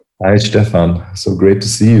Hi, Stefan. So great to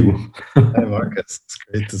see you. Hi, Marcus. It's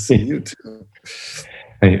great to see you too.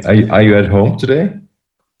 Hey, are you at home today?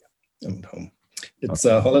 I'm at home. It's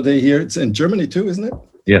a holiday here. It's in Germany too, isn't it?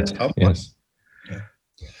 Yes, Half one. yes. Yeah.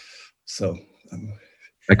 So, um,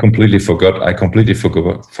 I completely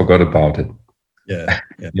forgot about it. yeah,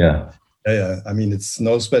 yeah, Yeah. yeah. I mean, it's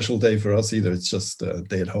no special day for us either. It's just a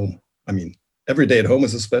day at home. I mean, every day at home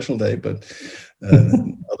is a special day, but uh,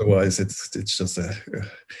 otherwise, it's just a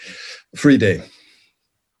free day.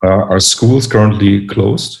 Are schools currently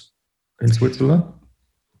closed in Switzerland?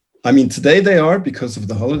 I mean, today they are because of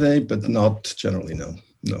the holiday, but not generally. No,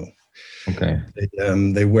 no. Okay.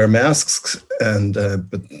 They wear masks and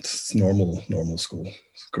but it's normal school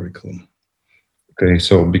curriculum. Okay.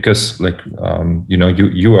 So because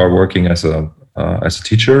you are working as a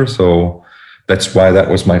teacher, so that's why that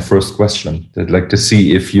was my first question. I'd like to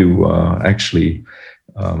see if you actually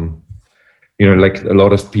um, like a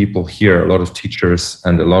lot of people here, a lot of teachers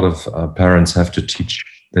and a lot of parents have to teach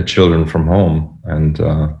their children from home. And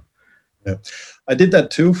Yeah, I did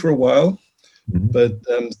that too for a while, mhm, but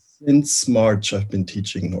since March I've been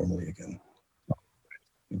teaching normally again.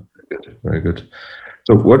 good, very good.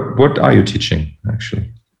 So what are you teaching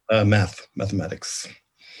actually? Mathematics.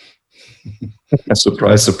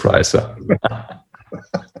 Surprise, surprise. Huh?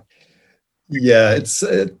 Yeah, it's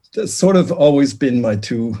sort of always been my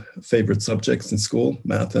two favorite subjects in school,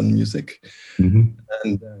 math and music. Mhm,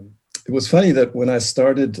 And it was funny that when I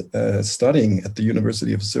started studying at the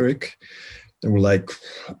University of Zurich, there were like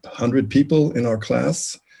 100 people in our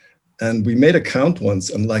class. And we made a count once,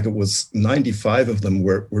 and like it was 95 of them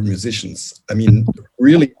were musicians. I mean,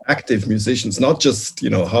 really active musicians, not just,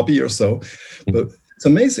 hobby or so, but it's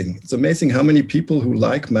amazing. It's amazing how many people who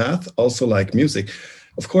like math also like music.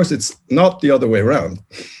 Of course, it's not the other way around.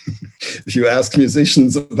 If you ask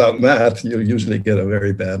musicians about math, you usually get a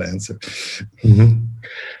very bad answer. mhm.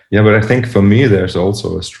 Yeah, but I think for me, there's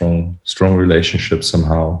also a strong relationship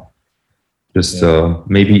somehow. Just Yeah.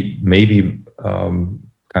 maybe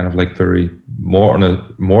kind of like very more on a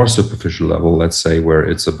more superficial level, let's say, where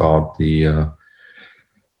it's about the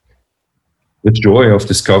joy of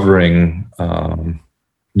discovering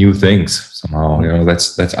new things somehow.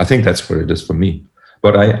 That's I think that's what it is for me.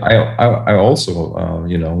 But I also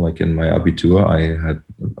like in my abitur I had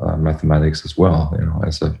mathematics as well.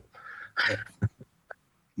 As a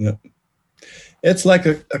Yeah. It's like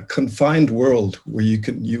a confined world where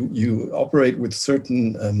you operate with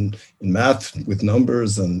certain in math with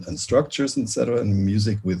numbers and structures, etc., and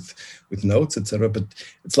music with notes, etc. But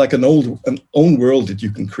it's like an own world that you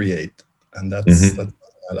can create, and that's Mhm, what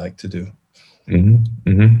I like to do. mhm,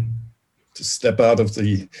 mhm. To step out of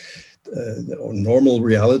the normal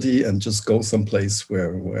reality and just go someplace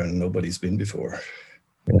where nobody's been before.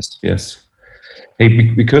 Yes, yes. Hey,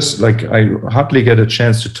 because like I hardly get a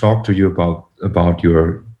chance to talk to you about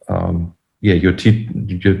your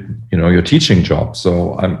your teaching job.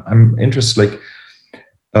 So I'm interested. Like,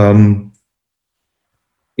 um,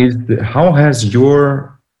 how has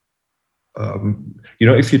your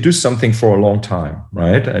if you do something for a long time,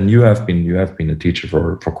 right? And you have been a teacher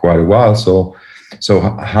for quite a while. So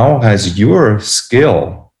how has your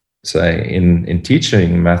skill, say in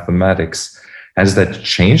teaching mathematics, has that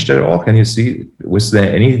changed at all? Can you see, was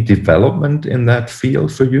there any development in that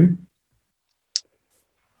field for you?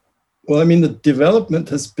 Well, I mean, the development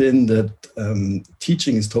has been that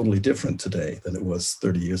teaching is totally different today than it was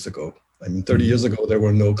 30 years ago. I mean, 30 Mhm, years ago, there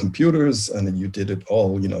were no computers and you did it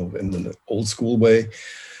all, in the old school way.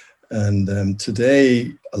 And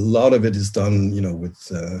today, a lot of it is done,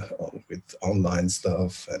 with online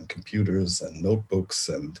stuff and computers and notebooks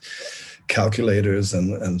and calculators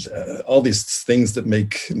and all these things that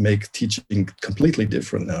make teaching completely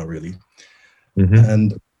different now, really. mhm,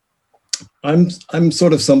 And I'm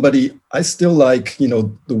sort of somebody, I still like,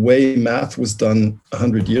 the way math was done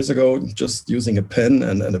 100 years ago, just using a pen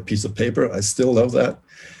and a piece of paper. I still love that.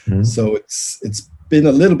 mhm, So it's been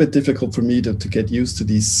a little bit difficult for me to get used to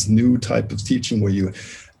these new type of teaching where you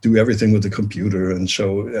do everything with the computer and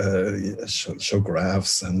show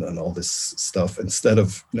graphs and all this stuff instead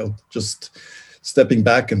of just stepping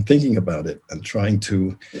back and thinking about it and trying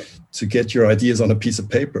to get your ideas on a piece of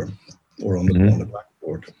paper or on a mhm,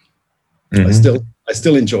 blackboard. I mhm. still I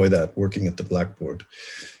still enjoy that working at the blackboard,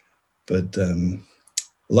 but a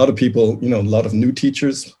lot of people, a lot of new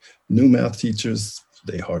teachers, new math teachers,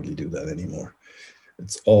 they hardly do that anymore.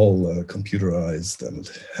 It's all computerized and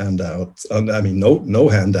handouts. And I mean, no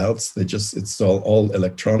handouts. It's all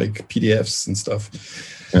electronic PDFs and stuff.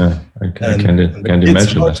 Yeah, I And the can't kids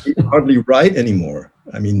imagine that. hardly write anymore.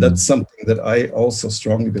 I mean, that's Mm, something that I also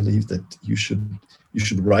strongly believe that you should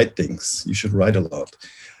should write things. You should write a lot.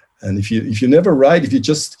 And if you never write, if you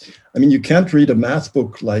just, I mean, you can't read a math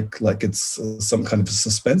book like it's some kind of a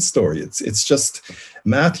suspense story. It's just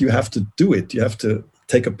math. You have to do it. You have to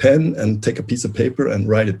take a pen and take a piece of paper and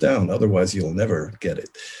write it down. Otherwise, you'll never get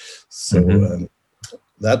it. So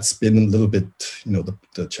that's been a little bit,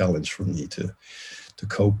 the challenge for me to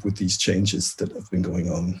cope with these changes that have been going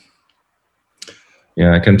on.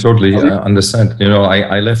 Yeah, I can totally understand.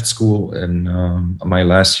 I left school and my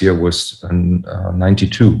last year was in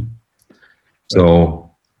 92. So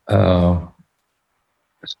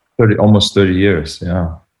almost 30 years.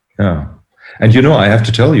 Yeah. And I have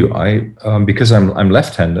to tell you, because I'm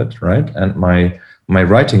left-handed, right? And my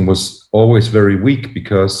writing was always very weak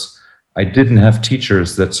because I didn't have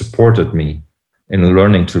teachers that supported me in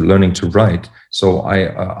learning to write. So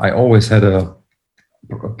I always had a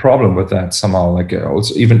problem with that somehow, like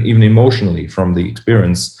also even emotionally from the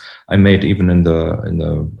experience I made even in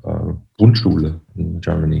the Grundschule in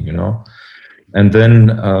Germany, and then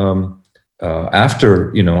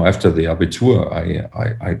after the Abitur,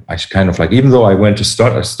 I kind of like, even though I went to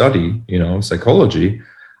study psychology,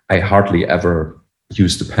 I hardly ever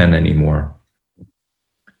used the pen anymore,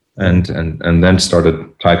 and then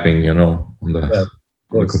started typing on the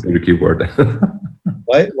computer keyboard.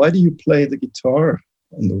 Why do you play the guitar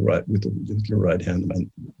on the right with your right hand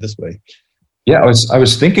this way? Yeah, I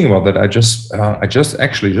was thinking about that. I just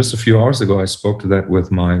actually just a few hours ago I spoke to that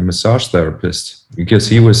with my massage therapist, because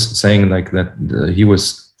he was saying like that he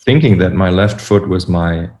was thinking that my left foot was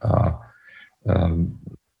my I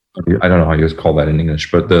don't know how you call that in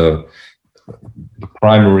English, but the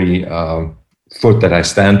primary foot that I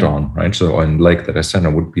stand on, right? So and leg that I stand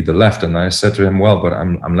on would be the left. And I said to him, well, but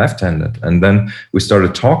I'm left-handed. And then we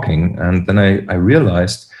started talking, and then I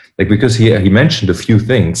realized, like, because he mentioned a few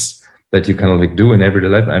things that you kind of like do in everyday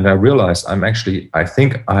life, and I realized I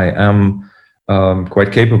think I am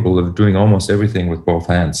quite capable of doing almost everything with both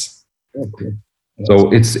hands. Okay.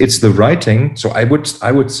 So it's the writing. So I would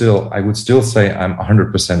still say I'm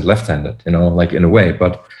 100% left-handed, like in a way,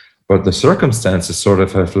 but the circumstances sort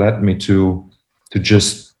of have led me to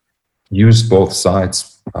just use both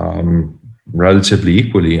sides relatively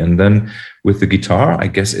equally. And then with the guitar, I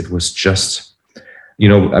guess it was just,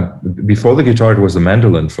 before the guitar, it was the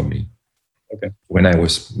mandolin for me. Okay. When I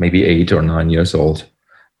was maybe 8 or 9 years old.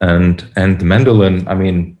 And the mandolin, I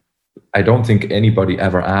mean, I don't think anybody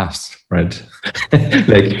ever asked, right?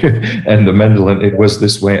 And the mandolin, it was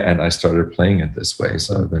this way, and I started playing it this way.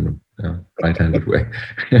 So then, right-handed way.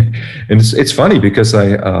 And it's funny because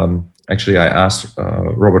I asked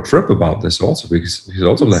Robert Fripp about this also, because he's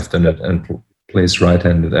also left-handed and plays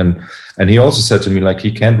right-handed, and he also said to me, like,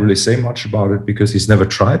 he can't really say much about it because he's never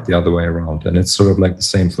tried the other way around, and it's sort of like the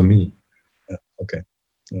same for me. Yeah. Okay.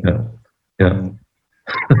 Yeah.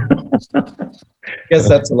 I guess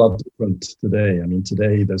that's a lot different today. I mean,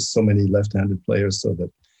 today there's so many left-handed players, so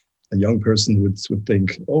that a young person would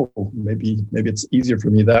think, oh, maybe it's easier for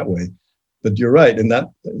me that way. But you're right. In that,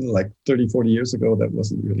 like 30, 40 years ago, that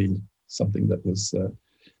wasn't really something that was.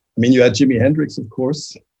 You had Jimi Hendrix, of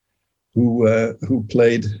course, who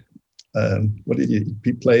played. What did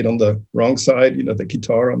he played on the wrong side? The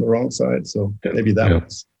guitar on the wrong side. So maybe that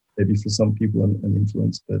was maybe for some people an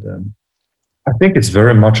influence, but. I think it's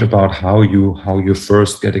very much about how you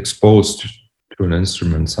first get exposed to an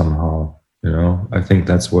instrument somehow. I think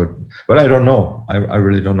that's what. But I don't know. I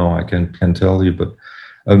really don't know. I can tell you, but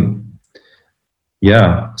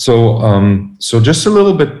yeah. So just a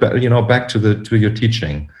little bit, back to your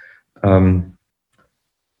teaching,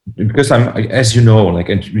 because I'm, as you know, like,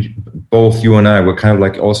 and both you and I were kind of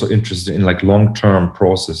like also interested in like long-term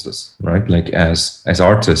processes, right? Like as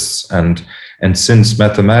artists, and since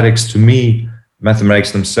mathematics, to me,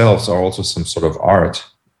 mathematics themselves are also some sort of art,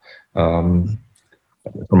 from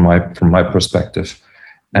my perspective.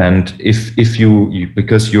 And if you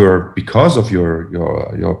because of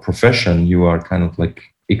your profession, you are kind of like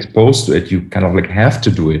exposed to it. You kind of like have to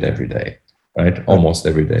do it every day, right? Almost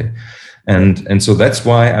every day, and so that's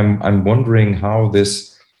why I'm wondering how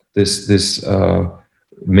this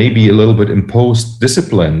maybe a little bit imposed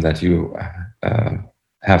discipline that you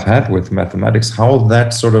have had with mathematics, how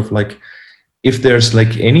that sort of like, if there's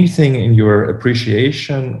like anything in your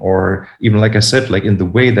appreciation, or even, like I said, like in the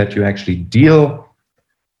way that you actually deal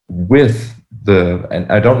with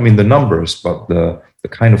and I don't mean the numbers, but the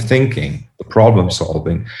kind of thinking, the problem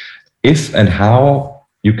solving, if and how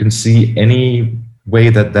you can see any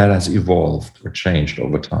way that has evolved or changed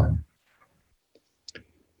over time.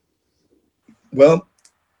 Well,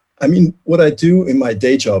 I mean, what I do in my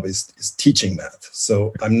day job is teaching math.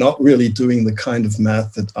 So I'm not really doing the kind of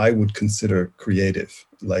math that I would consider creative.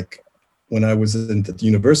 Like when I was at the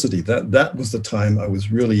university, that was the time I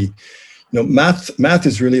was really, math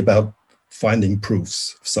is really about finding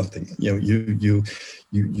proofs of something. You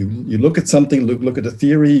look at something, look at a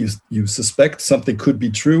theory, you suspect something could be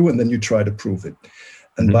true, and then you try to prove it.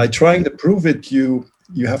 And by trying to prove it, you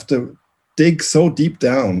have to dig so deep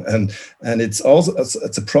down, and it's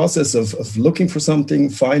a process of looking for something,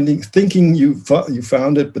 thinking you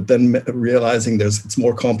found it, but then realizing it's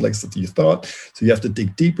more complex than you thought. So you have to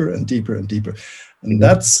dig deeper and deeper and deeper, and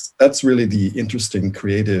that's really the interesting,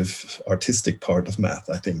 creative, artistic part of math,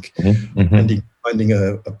 I think. Finding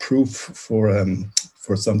a proof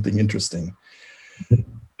for something interesting.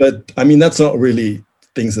 But I mean, that's not really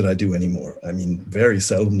things that I do anymore. I mean, very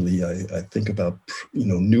seldomly I think about,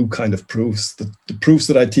 new kind of proofs. The proofs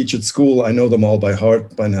that I teach at school, I know them all by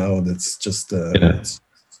heart by now. That's just it's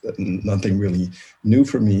nothing really new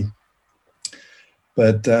for me.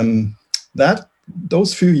 But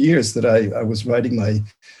those few years that I was writing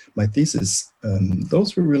my thesis,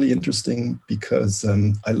 those were really interesting because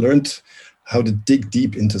I learned how to dig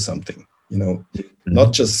deep into something,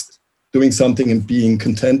 not just doing something and being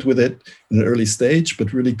content with it in an early stage,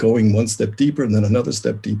 but really going one step deeper and then another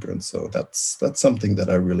step deeper. And so that's something that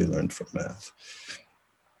I really learned from math.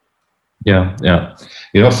 Yeah.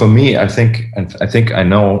 For me, I think I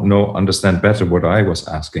understand better what I was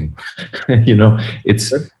asking.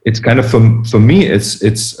 It's kind of for me,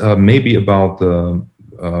 it's maybe about the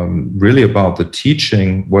really about the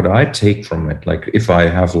teaching, what I take from it. Like if I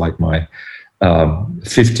have like my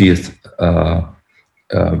 50th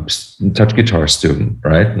touch guitar student,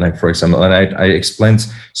 right? Like for example, and I explained.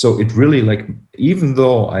 So it really, like, even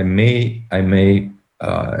though I may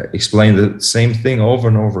explain the same thing over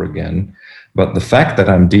and over again, but the fact that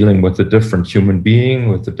I'm dealing with a different human being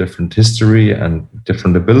with a different history and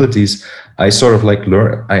different abilities, I sort of like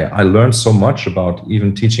I learned so much about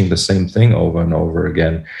even teaching the same thing over and over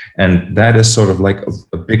again, and that is sort of like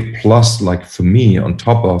a big plus, like for me, on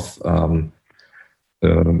top of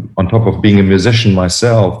being a musician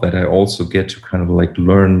myself, that I also get to kind of like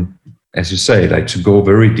learn, as you say, like to go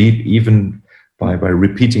very deep, even by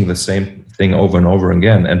repeating the same thing over and over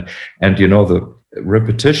again. And the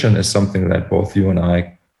repetition is something that both you and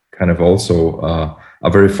I kind of also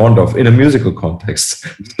are very fond of in a musical context.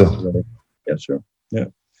 So. Yeah, sure. Yeah,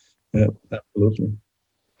 absolutely.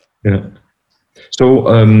 Yeah. So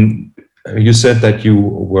you said that you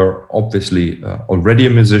were obviously already a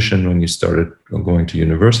musician when you started going to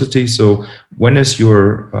university. So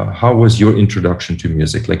how was your introduction to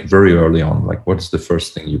music? Like very early on, like what is the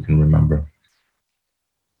first thing you can remember?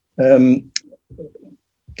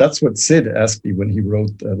 That's what Sid asked me when he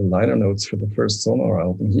wrote the liner notes for the first Sonar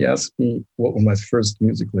album. He asked me what were my first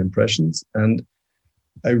musical impressions. And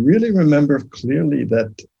I really remember clearly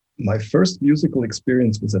that my first musical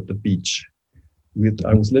experience was at the beach.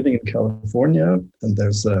 I was living in California, and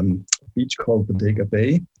there's a beach called Bodega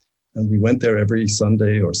Bay, and we went there every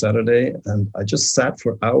Sunday or Saturday, and I just sat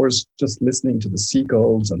for hours just listening to the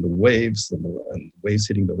seagulls and the waves and waves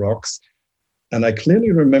hitting the rocks. And I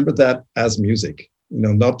clearly remember that as music,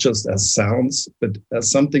 not just as sounds, but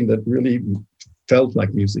as something that really felt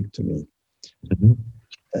like music to me. Mm-hmm.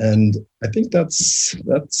 And I think that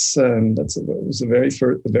was a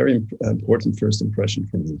very important first impression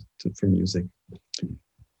for me for music.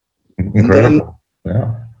 Incredible.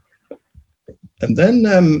 And then,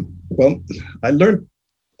 I learned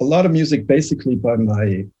a lot of music basically by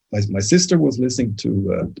my sister was listening to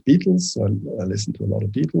the Beatles, so I listened to a lot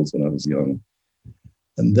of Beatles when I was young.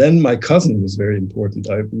 And then my cousin was very important.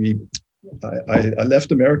 I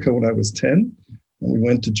left America when I was 10. And we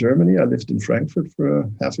went to Germany. I lived in Frankfurt for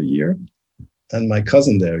half a year. And my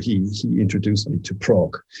cousin there, he introduced me to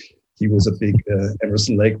prog. He was a big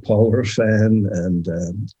Emerson, Lake Palmer fan, and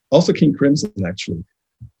also King Crimson, actually.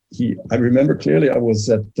 I remember clearly I was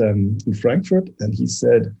in Frankfurt, and he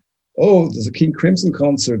said, "Oh, there's a King Crimson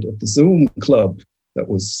concert at the Zoom Club." That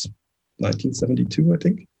was 1972, I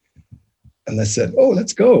think. And I said, "Oh,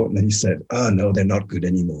 let's go." And then he said, "Oh, no, they're not good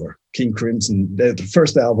anymore. King Crimson, the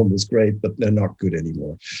first album was great, but they're not good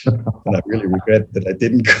anymore." And I really regret that I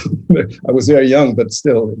didn't go. I was very young, but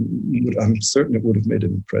still, I'm certain it would have made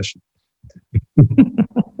an impression.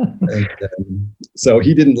 And so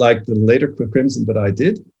he didn't like the later Crimson, but I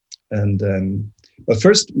did. And but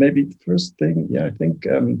first thing, I think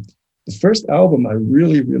the first album I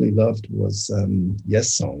really, really loved was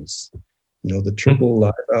Yes Songs. The triple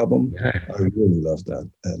live album. I really loved that,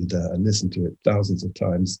 and I listened to it thousands of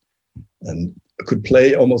times. and I could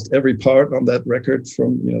play almost every part on that record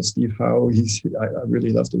from, Steve Howe. I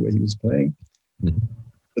really loved the way he was playing. Mhm.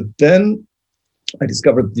 But then I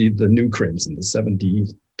discovered the new Crimson, the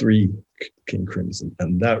 73 King Crimson,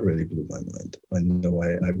 and that really blew my mind. I know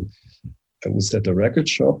I was at a record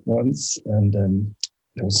shop once, and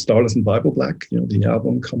there was Starless and Bible Black, the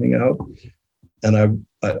album coming out, and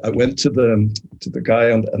I went to the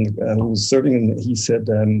guy who was serving, and he said,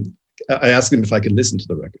 I asked him if I could listen to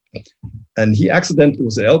the record, and it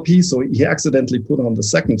was an LP, so he accidentally put on the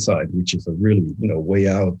second side, which is a really way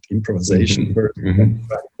out improvisation version,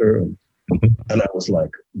 and I was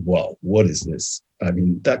like, wow, what is this? I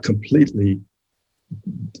mean, that completely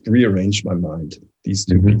rearranged my mind, these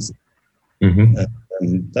two pieces.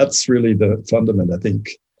 And that's really the fundament, I think.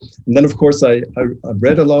 And then, of course, I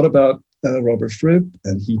read a lot about Robert Fripp,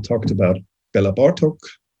 and he talked about Bela Bartok,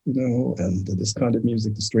 and this kind of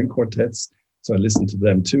music, the string quartets. So I listened to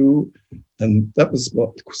them too. And that was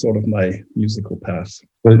sort of my musical path.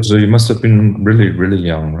 So you must have been really, really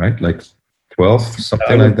young, right? Like 12,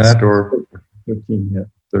 something like that, or 13, yeah.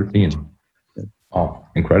 13. Yeah. Oh,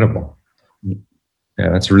 incredible. Yeah,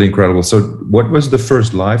 that's really incredible. So what was the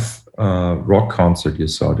first live rock concert you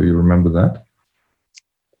saw? Do you remember that?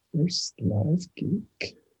 First live gig?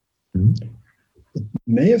 Mm-hmm. It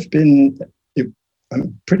may have been,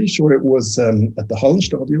 I'm pretty sure it was at the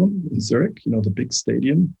Hallenstadion in Zurich, the big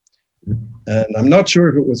stadium. Mm-hmm. And I'm not sure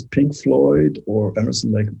if it was Pink Floyd or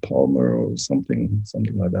Emerson, Lake and Palmer or something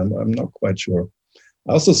like that. I'm not quite sure.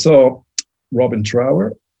 I also saw Robin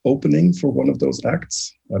Trower opening for one of those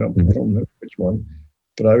acts. I don't remember which one,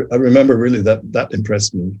 but I remember really that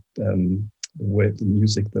impressed me. The way the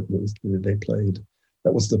music that they played.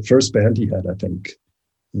 That was the first band he had, I think.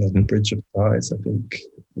 The Bridge of Spies, I think.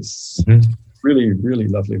 It's really, really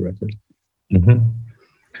lovely record. Mm-hmm.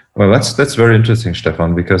 Well, that's very interesting,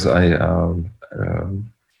 Stefan, because I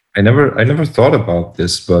never thought about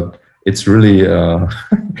this, but it's really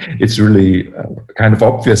kind of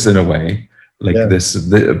obvious in a way, like this.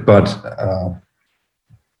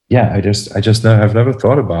 I just have never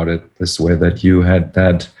thought about it this way. That you had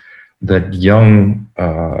that young.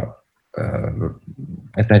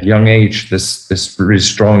 At that young age, this really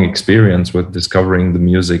strong experience with discovering the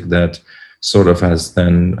music that sort of has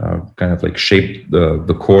then kind of like shaped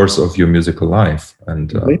the course of your musical life.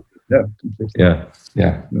 And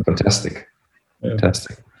fantastic.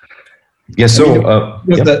 Yeah. So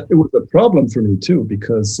it was a problem for me too,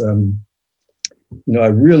 because I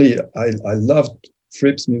loved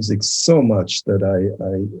Fripp's music so much that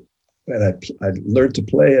I learned to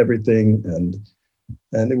play everything,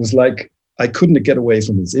 and it was like I couldn't get away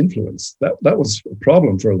from his influence. That was a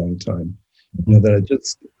problem for a long time. That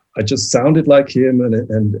I just sounded like him,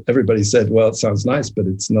 and everybody said, "Well, it sounds nice, but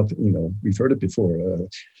it's not. We've heard it before.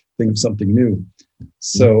 Think of something new."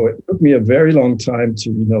 So it took me a very long time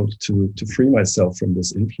to free myself from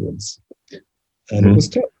this influence, and it was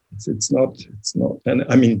tough. It's not. And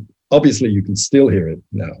I mean, obviously, you can still hear it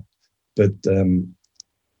now, but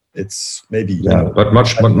it's maybe but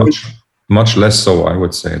much less so, I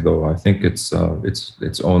would say. Though I think it's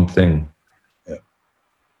its own thing. Yeah.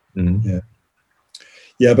 Mm-hmm.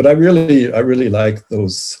 Yeah, but I really like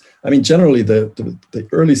those. I mean, generally the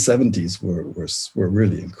early 70s were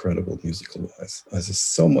really incredible musical wise. There's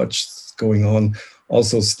just so much going on.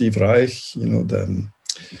 Also, Steve Reich, the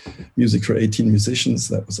music for 18 musicians,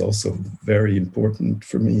 that was also very important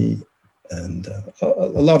for me. And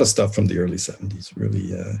a lot of stuff from the early 70s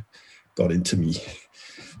really got into me.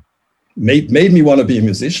 Made me want to be a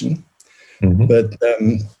musician. Mm-hmm.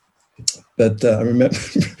 But I remember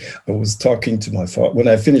I was talking to my father when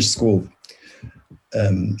I finished school. I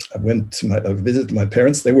visited my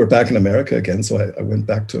parents. They were back in America again, so I went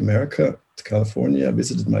back to America, to California. I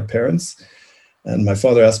visited my parents, and my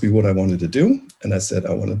father asked me what I wanted to do, and I said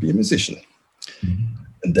I want to be a musician. Mm-hmm.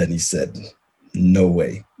 And then he said, "No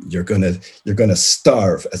way! You're gonna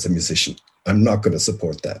starve as a musician. I'm not going to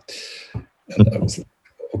support that." And I was like,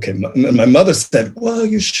 okay. My mother said, "Well,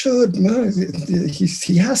 you should.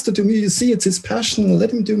 He has to do music. You see, it's his passion.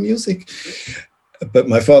 Let him do music." But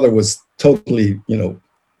my father was totally,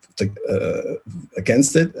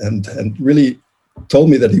 against it, and really told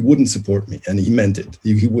me that he wouldn't support me, and he meant it.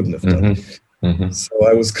 He wouldn't have done it. Mm-hmm. So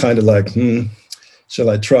I was kind of like,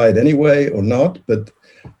 shall I try it anyway or not? But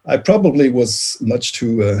I probably was much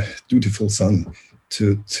too dutiful son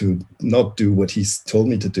to not do what he told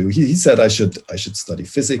me to do. He said I should study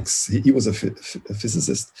physics. He was a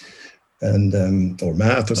physicist, and or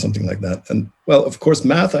math or something like that. And well, of course,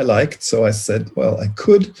 math I liked. So I said, well, I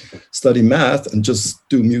could study math and just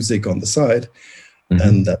do music on the side. Mm-hmm.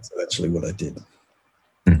 And that's eventually what I did.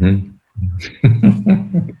 Mm-hmm.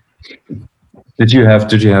 Did your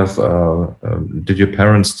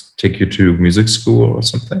parents take you to music school or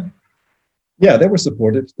something? Yeah, they were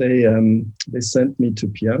supportive. They sent me to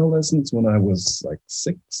piano lessons when I was like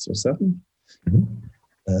 6 or 7, Mhm.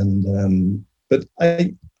 and but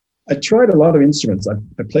I tried a lot of instruments. I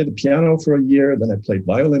played the piano for a year, then I played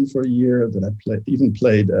violin for a year, then I even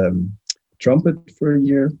played trumpet for a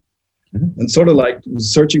year, Mhm. and sort of like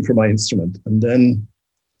was searching for my instrument. And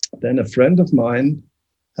then a friend of mine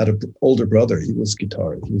had an older brother. He was a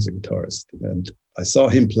guitarist, and I saw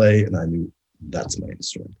him play, and I knew that's my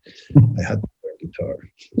instrument. I had to learn guitar.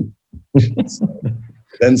 So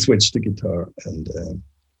then switched to guitar, and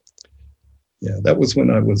yeah, that was when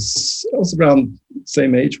I was around the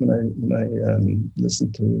same age when I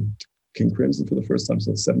listened to King Crimson for the first time,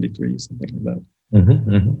 so 73, something like that. Mhm,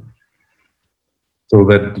 mhm. So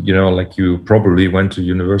that, like you probably went to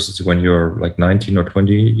university when you're like 19 or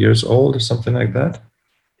 20 years old or something like that.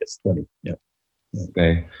 Yes, 20. Yeah.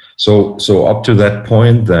 Okay. So up to that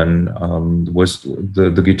point, then was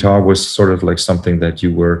the guitar was sort of like something that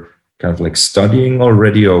you were kind of like studying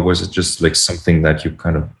already, or was it just like something that you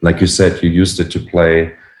kind of, like you said, you used it to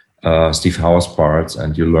play Steve Howe's parts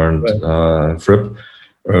and you learned Right. Fripp,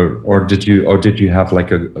 or did you have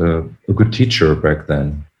like a good teacher back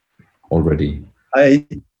then already? I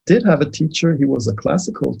did have a teacher. He was a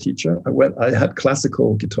classical teacher. I had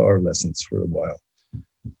classical guitar lessons for a while,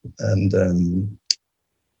 and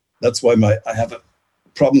that's why I have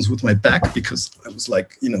problems with my back, because I was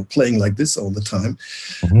like playing like this all the time,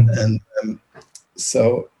 Mhm. and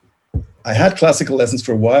so I had classical lessons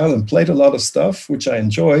for a while and played a lot of stuff which I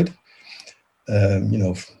enjoyed. You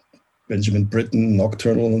know, Benjamin Britten,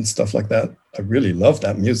 Nocturnal, and stuff like that. I really loved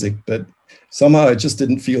that music, but somehow I just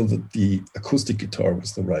didn't feel that the acoustic guitar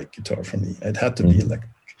was the right guitar for me. It had to be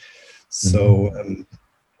electric. So,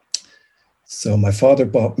 so my father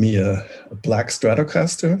bought me a black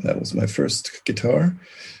Stratocaster. That was my first guitar,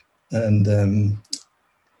 and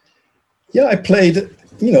yeah, I played.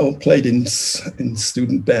 Played in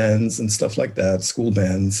student bands and stuff like that, school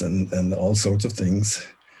bands and all sorts of things.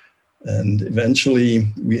 And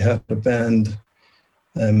eventually we had a band.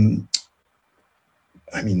 I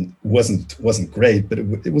mean, wasn't great, but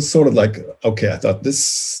it was sort of like, okay, I thought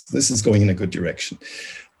this is going in a good direction.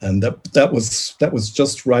 And that was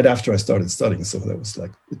just right after I started studying. So that was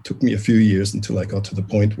like, it took me a few years until I got to the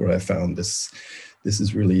point where I found this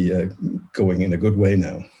is really going in a good way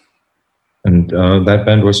now. And that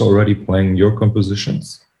band was already playing your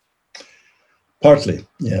compositions? Partly,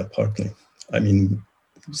 yeah, partly. I mean,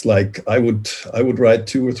 it was like I would write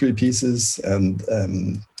 2 or 3 pieces, and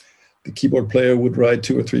the keyboard player would write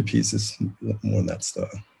 2 or 3 pieces, more in that style.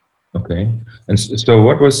 Okay. And so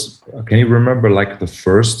what was, can you remember like the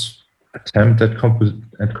first attempt at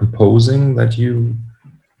composing that you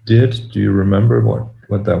did? Do you remember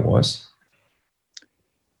what that was?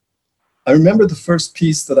 I remember the first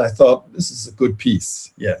piece that I thought, this is a good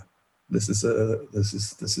piece. Yeah, this is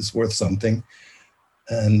worth something.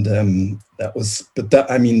 And that was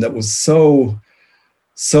so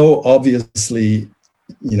obviously,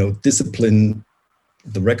 discipline,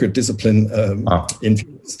 the record discipline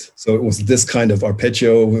influenced. So it was this kind of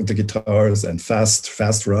arpeggio with the guitars and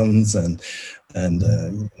fast runs and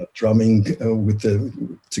drumming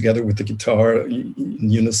together with the guitar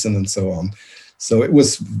in unison and so on. So it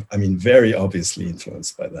was, very obviously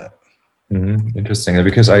influenced by that. Mm-hmm. Interesting,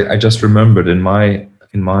 because I just remembered in my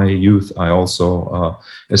youth, I also,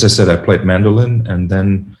 as I said, I played mandolin, and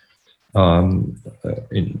then on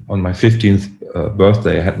my 15th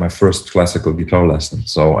birthday, I had my first classical guitar lesson.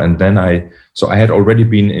 So I had already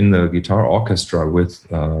been in the guitar orchestra with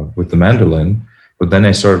the mandolin, but then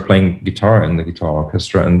I started playing guitar in the guitar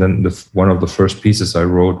orchestra, and then one of the first pieces I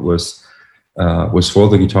wrote was for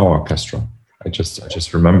the guitar orchestra. I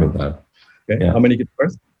just remembered that. Okay. Yeah. How many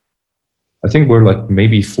guitars? I think we're like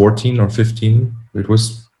maybe 14 or 15. It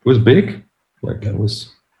was big. Like it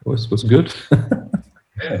was good.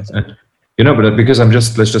 But because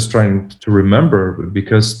let's just trying to remember,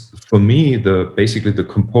 because for me, basically the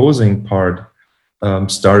composing part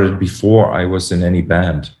started before I was in any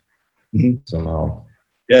band. Mm-hmm. Somehow.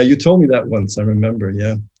 Yeah, you told me that once. I remember.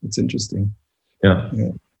 Yeah, it's interesting. Yeah.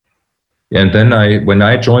 And then when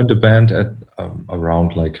I joined the band at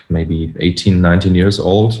around like maybe 18, 19 years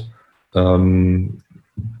old,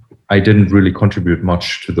 I didn't really contribute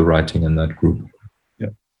much to the writing in that group.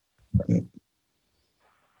 Yeah.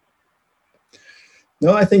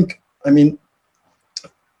 No, I think,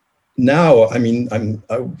 now, I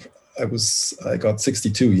got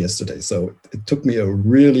 62 yesterday. So it took me a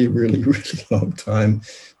really, really, really long time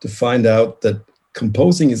to find out that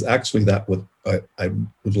composing is actually that what I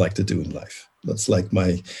would like to do in life. That's like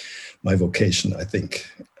my vocation, I think.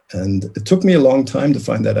 And it took me a long time to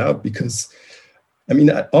find that out because, I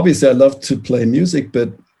mean, obviously I love to play music,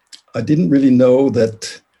 but I didn't really know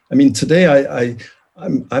that. I mean, today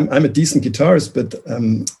I'm a decent guitarist, but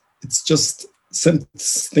it's just some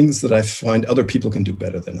things that I find other people can do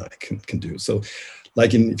better than I can do. So,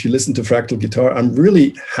 like if you listen to Fractal Guitar, I'm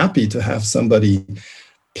really happy to have somebody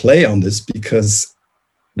play on this because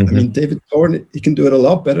I mean, David Thorne, he can do it a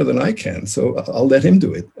lot better than I can. So I'll let him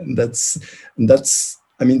do it. And that's,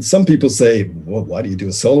 I mean, some people say, well, why do you do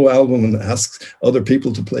a solo album and ask other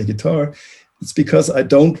people to play guitar? It's because I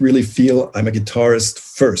don't really feel I'm a guitarist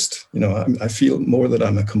first. You know, I feel more that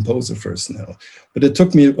I'm a composer first now. But it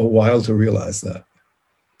took me a while to realize that.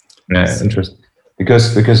 Yeah, so, interesting.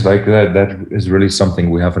 Because like that is really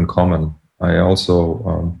something we have in common. I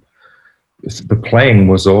also, the playing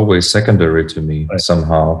was always secondary to me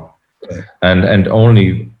somehow, and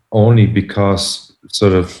only because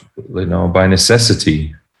sort of, you know, by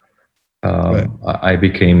necessity, I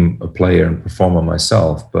became a player and performer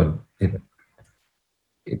myself. But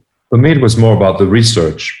for me, it was more about the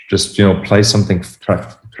research. Just, you know, play something,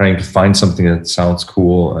 trying to find something that sounds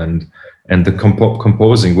cool, and the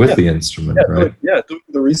composing with the instrument, right? Doing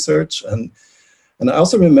the research, and I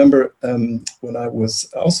also remember when I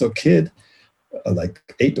was also a kid. Like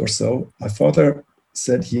 8 or so, my father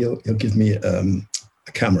said he'll give me a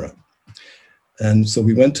camera. And so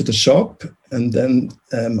we went to the shop, and then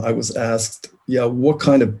I was asked, what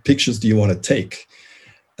kind of pictures do you want to take?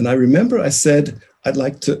 And I remember I said, I'd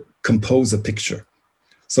like to compose a picture.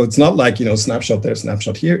 So it's not like, you know, snapshot there,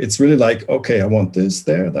 snapshot here. It's really like, okay, I want this,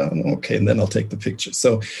 there, that, okay, and then I'll take the picture.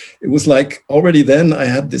 So it was like already then I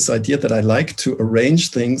had this idea that I like to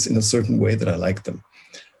arrange things in a certain way that I like them.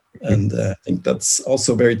 And I think that's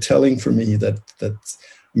also very telling for me that I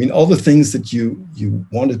mean, all the things that you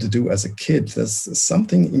wanted to do as a kid, there's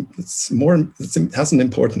something, it has an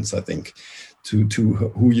importance, I think, to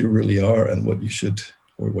who you really are and what you should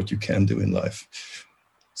or what you can do in life.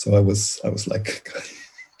 So I was like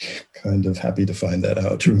kind of happy to find that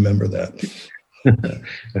out, to remember that.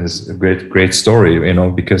 It's a great story, you know,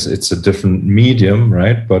 because it's a different medium,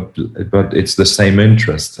 right? But it's the same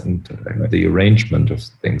interest and the arrangement of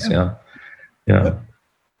things. Yeah.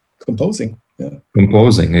 Composing. Yeah.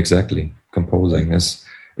 Composing, exactly. Composing is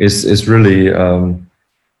really,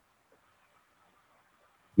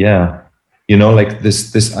 you know, like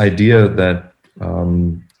this idea that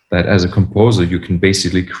that as a composer you can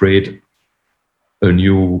basically create a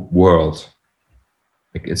new world.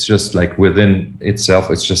 Like it's just like within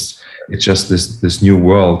itself, it's just this new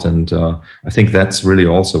world, and I think that's really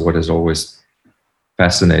also what has always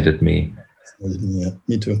fascinated me. Yeah,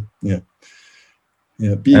 me too.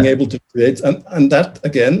 Yeah, being able to create, and that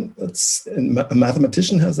again, that's a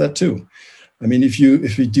mathematician has that too. I mean, if you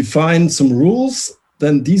define some rules,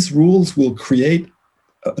 then these rules will create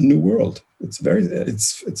a new world. It's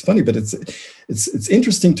funny, but it's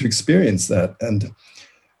interesting to experience that. And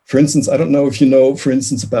for instance, I don't know if you know, for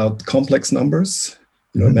instance, about complex numbers,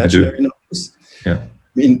 you know, imaginary numbers. Yeah. I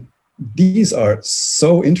mean, these are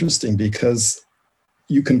so interesting because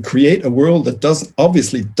you can create a world that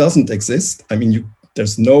obviously doesn't exist. I mean,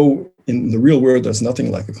 in the real world, there's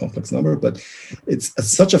nothing like a complex number, but it's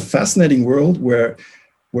such a fascinating world where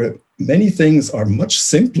many things are much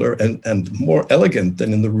simpler and more elegant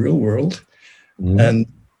than in the real world. And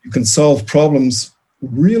you can solve problems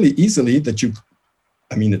really easily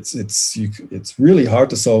I mean, it's really hard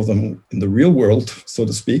to solve them in the real world, so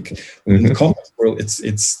to speak. In the complex world,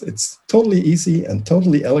 it's totally easy and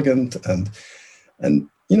totally elegant, and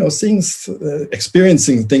you know,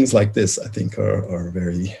 experiencing things like this, I think, are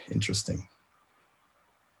very interesting.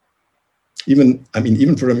 Even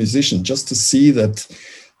for a musician, just to see that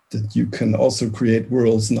you can also create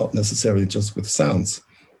worlds, not necessarily just with sounds.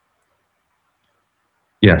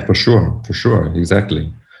 Yeah, for sure,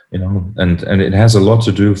 exactly. You know, and it has a lot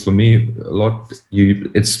to do for me.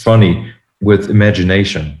 It's funny with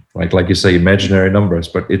imagination, right? Like you say, imaginary numbers,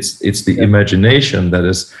 but it's the imagination that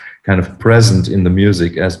is kind of present in the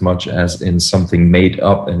music as much as in something made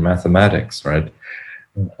up in mathematics, right?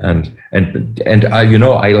 And I, you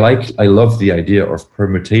know, I love the idea of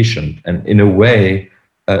permutation, and in a way,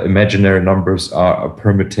 imaginary numbers are a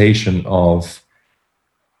permutation of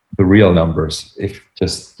the real numbers. If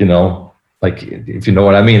just, you know. Like, if you know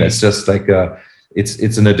what I mean, it's just like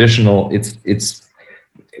it's an additional. It's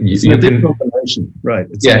an additional dimension, right?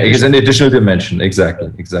 It's an additional dimension.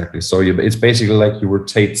 Exactly. So it's basically like you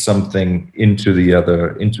rotate something into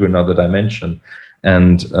another dimension,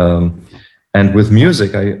 and with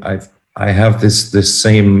music, I have this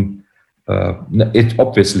same, it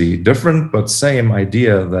obviously different, but same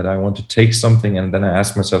idea that I want to take something and then I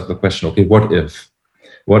ask myself the question, okay, what if?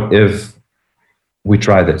 What if we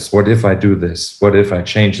try this? What if I do this? What if I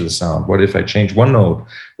change the sound? What if I change one note?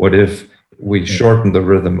 What if we shorten the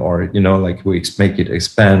rhythm, or like we make it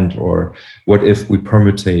expand? Or what if we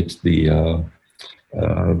permutate the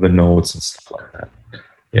notes and stuff like that?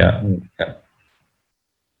 Yeah. Yeah.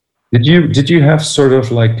 Did you have sort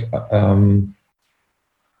of like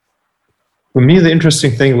for me, the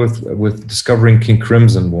interesting thing with discovering King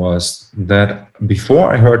Crimson was that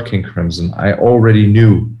before I heard King Crimson, I already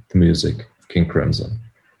knew the music of King Crimson.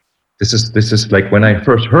 This is like when I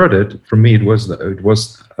first heard it. For me, it was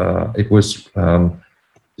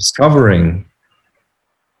discovering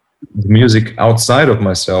the music outside of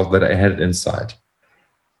myself that I had inside.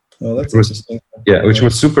 Oh, that's interesting. Yeah, which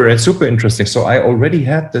was super interesting. So I already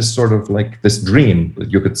had this sort of like this dream,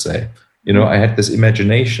 you could say. I had this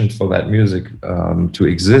imagination for that music to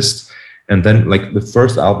exist. And then like the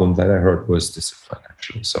first album that I heard was Discipline,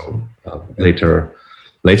 actually. So later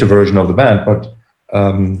version of the band. But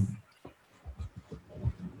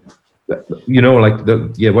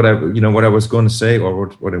what I was going to say, or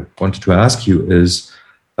what I wanted to ask you is,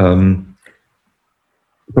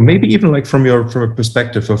 maybe even like from a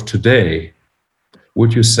perspective of today,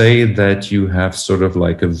 would you say that you have sort of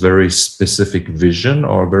like a very specific vision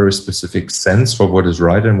or a very specific sense for what is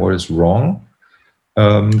right and what is wrong,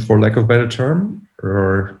 for lack of a better term,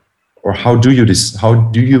 or how do you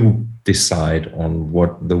decide on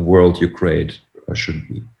what the world you create should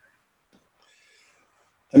be?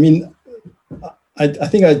 I mean, I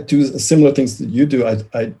think I do similar things that you do.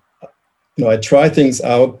 I try things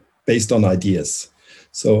out based on ideas.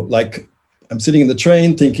 So like I'm sitting in the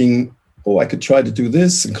train thinking, oh, I could try to do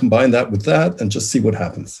this and combine that with that and just see what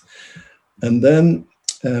happens. And then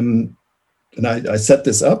I set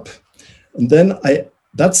this up, and then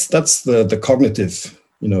that's the cognitive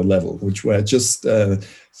level, where I just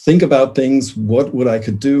think about things. What I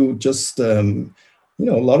could do, just a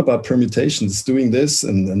lot about permutations, doing this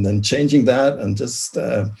and then changing that and just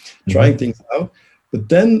trying things out. But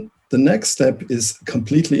then the next step is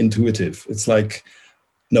completely intuitive. It's like,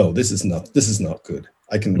 no, this is not good.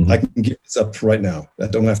 I can give this up right now. I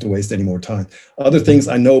don't have to waste any more time. Other things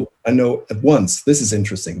I know at once. This is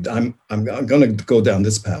interesting. I'm going to go down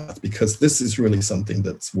this path because this is really something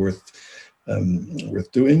that's worth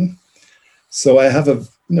doing. So I have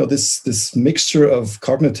this mixture of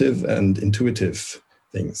cognitive and intuitive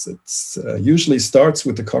things. It's usually starts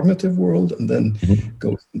with the cognitive world and then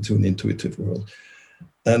goes into an intuitive world.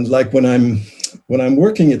 And like when I'm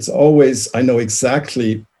working, it's always, I know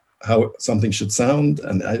exactly how something should sound,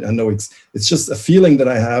 and I know it's just a feeling that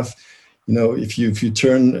I have. If you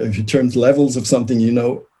turn levels of something,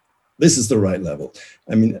 this is the right level.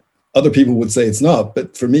 I mean, other people would say it's not,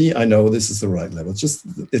 but for me, I know this is the right level.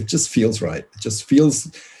 It just feels right. It just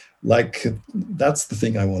feels like that's the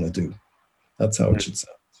thing I want to do. That's how it should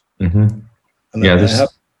sound. Mm-hmm. And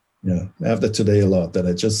I have that today a lot. That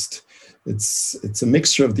it's a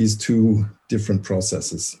mixture of these two different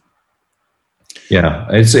processes. Yeah,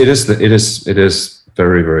 it is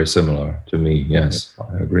very, very similar to me. Yes,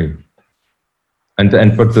 I agree.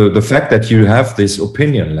 But the fact that you have this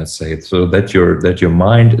opinion, let's say, so that your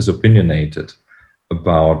mind is opinionated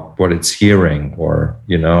about what it's hearing, or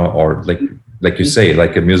or like you say,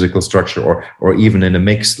 like a musical structure, or even in a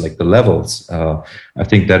mix, like the levels. I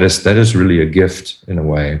think that is really a gift in a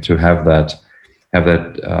way, to have that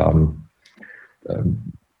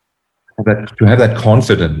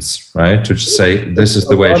confidence, right? To just say, this is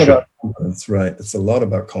the way it should. Confidence, right? It's a lot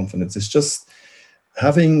about confidence. It's just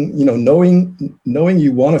having, knowing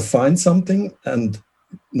you want to find something, and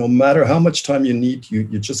no matter how much time you need, you're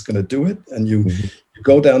just going to do it, and you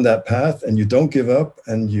go down that path, and you don't give up,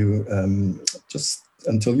 and you just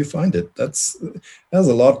until you find it. That has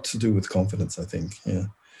a lot to do with confidence, I think. Yeah.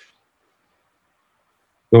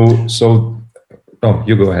 So,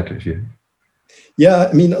 you go ahead if you. Yeah,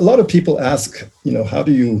 I mean, a lot of people ask, how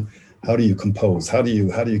do you compose? How do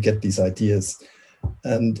you get these ideas?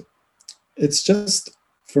 And it's just,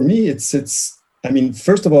 for me, it's. I mean,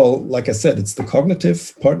 first of all, like I said, it's the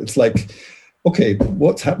cognitive part. It's like, okay,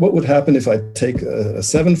 what would happen if I take a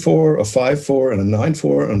 7/4, a 5/4, and a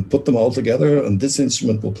 9/4 and put them all together? And this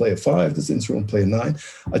instrument will play a 5, this instrument will play a 9.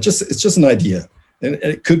 It's just an idea, and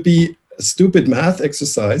it could be a stupid math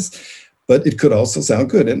exercise, but it could also sound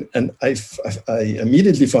good. And I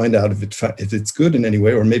immediately find out if it's good in any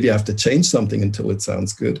way, or maybe I have to change something until it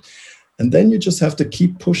sounds good. And then you just have to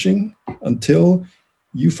keep pushing until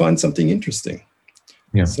you find something interesting.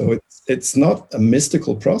 Yeah. So it's not a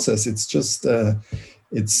mystical process. It's just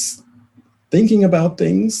it's thinking about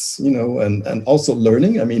things, and also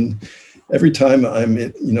learning. I mean, every time I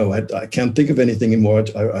can't think of anything anymore,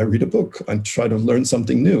 I read a book. I try to learn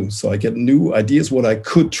something new. So I get new ideas, what I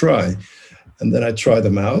could try, and then I try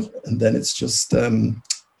them out. And then it's just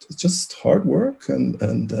hard work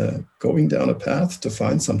and going down a path to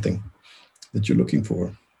find something that you're looking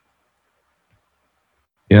for.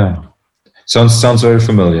 Yeah. Sounds very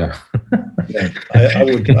familiar. Yeah, I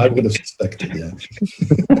would have suspected, yeah.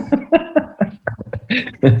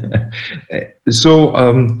 So,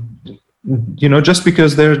 just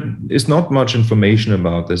because there is not much information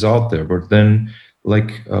about this out there, but then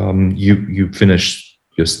you finished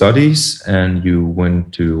your studies and you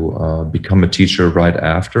went to become a teacher right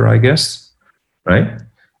after, I guess, right?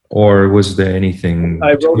 Or was there anything?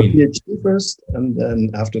 I wrote a PhD first, and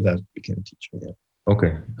then after that became a teacher, yeah.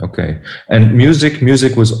 Okay. And music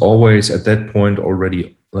was always at that point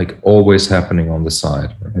already always happening on the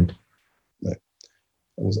side, right? Right.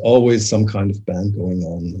 There was always some kind of band going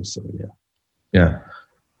on, so yeah. Yeah.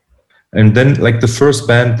 And then the first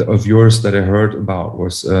band of yours that I heard about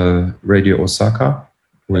was Radio Osaka,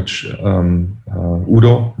 which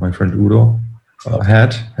Udo, my friend Udo,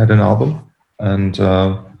 had an album. And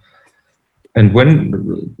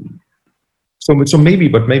when so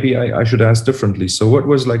maybe I should ask differently. So what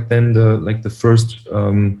was then the first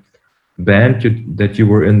band that you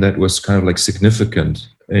were in that was kind of significant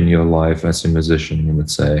in your life as a musician, you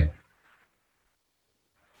would say?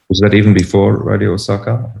 Was that even before Radio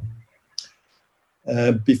Osaka?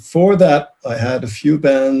 Before that, I had a few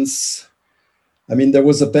bands. I mean, there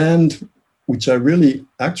was a band which I really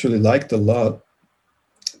actually liked a lot,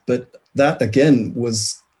 but that again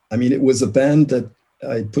was, it was a band that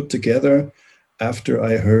I put together after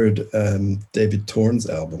I heard David Thorn's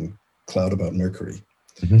album, Cloud About Mercury.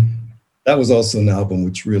 Mm-hmm. That was also an album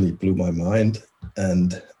which really blew my mind.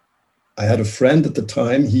 And I had a friend at the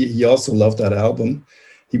time, he also loved that album.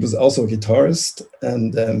 He was also a guitarist,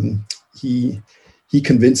 and he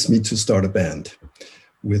convinced me to start a band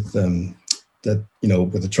with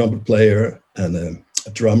with a trumpet player and a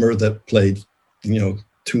drummer that played,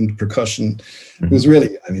 tuned percussion. Mm-hmm. It was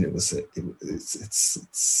really, it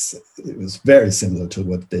was very similar to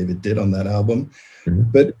what David did on that album, mm-hmm.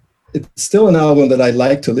 But it's still an album that I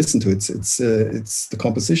like to listen to. It's the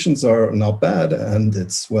compositions are not bad, and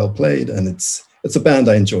it's well played, and it's a band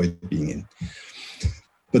I enjoy being in.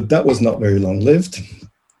 But that was not very long lived,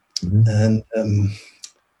 mm-hmm. And let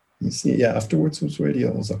me see. Yeah, afterwards was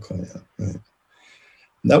Radio Osaka. Yeah, right.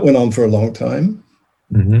 And that went on for a long time.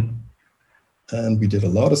 Mm-hmm. And we did a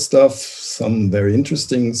lot of stuff, some very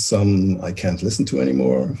interesting, some I can't listen to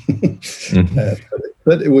anymore. Mm-hmm.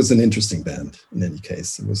 But it was an interesting band in any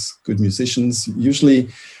case. It was good musicians. Usually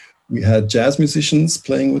we had jazz musicians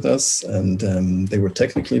playing with us, and they were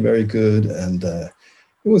technically very good. And it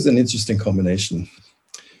was an interesting combination.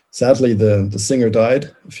 Sadly, the singer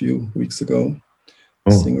died a few weeks ago.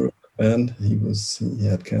 The singer of the band, he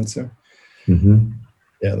had cancer. Mm-hmm.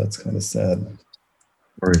 Yeah, that's kind of sad.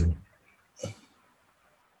 Right.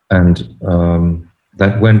 And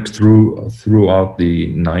that went throughout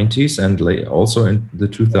the 90s and also in the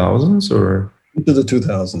 2000s, or? Into the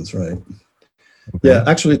 2000s, right. Okay. Yeah,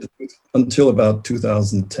 actually until about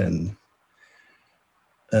 2010.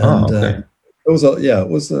 And okay. we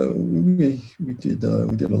did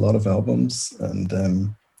a lot of albums, and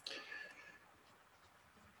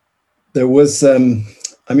there was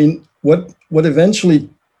what eventually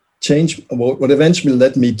changed, what eventually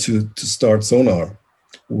led me to start Sonar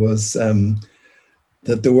was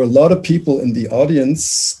that there were a lot of people in the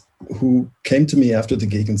audience who came to me after the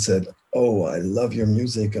gig and said, "Oh, I love your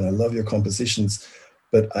music and I love your compositions,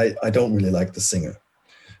 but I don't really like the singer.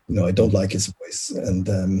 I don't like his voice." And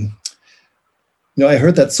I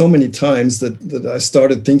heard that so many times that I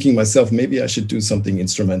started thinking myself, maybe I should do something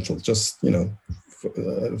instrumental, just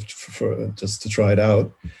just to try it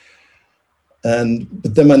out.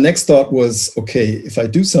 But then my next thought was, okay, if I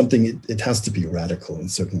do something, it has to be radical in a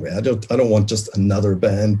certain way. I don't want just another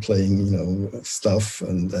band playing, stuff,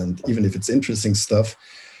 and even if it's interesting stuff,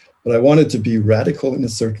 but I wanted to be radical in a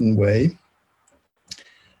certain way.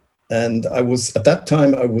 And at that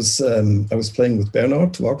time I was playing with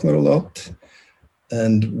Bernhard Wagner a lot,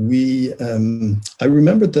 and I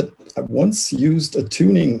remembered that I once used a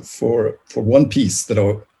tuning for one piece that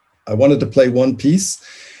I wanted to play one piece.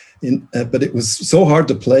 But it was so hard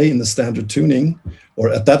to play in the standard tuning,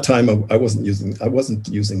 or at that time I wasn't using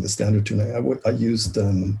the standard tuning. I used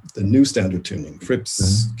the new standard tuning, Fripp's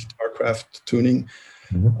mm-hmm. Guitarcraft tuning.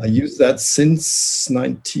 Mm-hmm. I used that since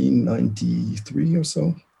 1993 or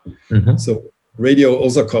so, So Radio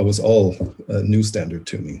Osaka was all new standard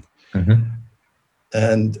tuning.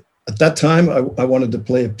 And at that time, I wanted to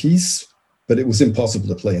play a piece, but it was impossible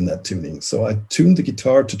to play in that tuning. So I tuned the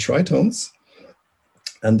guitar to tritones,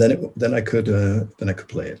 and then I could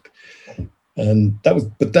play it. And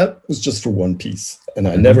that was just for one piece. And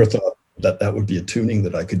I never thought that would be a tuning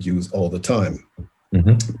that I could use all the time.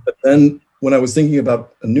 But then when I was thinking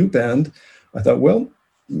about a new band, I thought, well,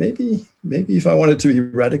 maybe if I wanted to be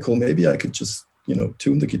radical, maybe I could just,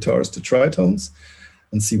 tune the guitars to tritones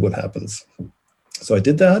and see what happens. So I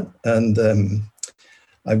did that, and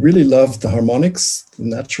I really loved the harmonics, the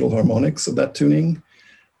natural harmonics of that tuning,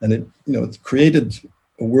 and it created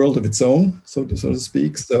a world of its own, so to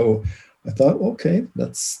speak. So I thought, okay,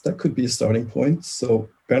 that could be a starting point. So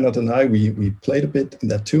Bernhard and I, we played a bit in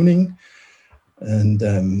that tuning,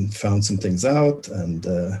 and found some things out, and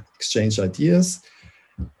exchanged ideas,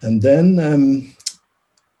 and then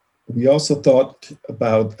we also thought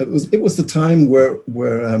about it was the time where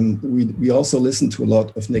we also listened to a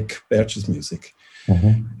lot of Nick Bertsch's music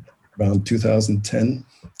around 2010,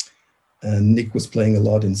 and Nick was playing a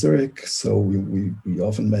lot in Zurich, so we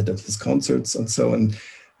often met at his concerts and so on.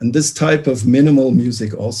 And this type of minimal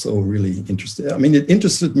music also really interested. I mean, it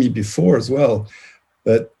interested me before as well,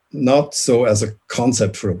 but not so as a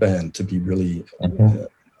concept for a band to be really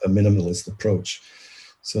a minimalist approach.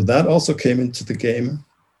 So that also came into the game.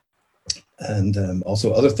 And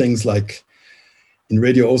also other things like in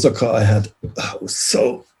Radio Osaka, I was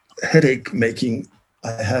so headache making.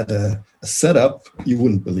 I had a setup you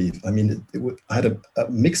wouldn't believe. I mean, I had a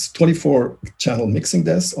mixed 24-channel mixing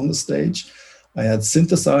desk on the stage. I had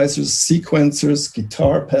synthesizers, sequencers,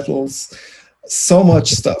 guitar pedals, so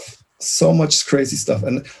much stuff. So much crazy stuff.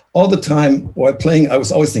 And all the time while playing, I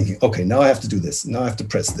was always thinking, okay, now I have to do this. Now I have to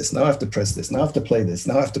press this. Now I have to press this. Now I have to play this.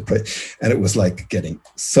 Now I have to play. And it was like getting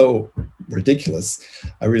so ridiculous.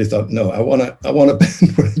 I really thought, no, I want a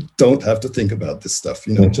band where I don't have to think about this stuff,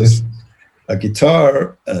 just a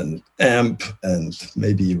guitar, an amp, and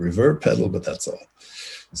maybe a reverb pedal, but that's all.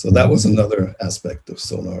 So that was another aspect of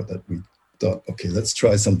Sonar that we thought, okay, let's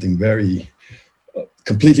try something very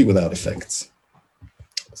completely without effects.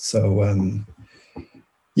 So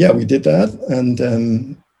we did that, and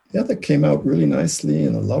that came out really nicely,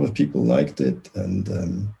 and a lot of people liked it, and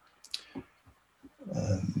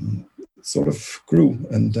sort of grew,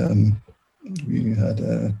 and we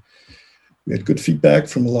had good feedback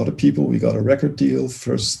from a lot of people. We got a record deal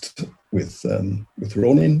first with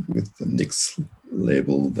Ronin, with the Nick's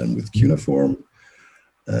label, then with Cuneiform,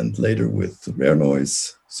 and later with Rare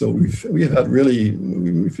Noise. So we've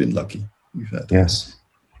been lucky. We've had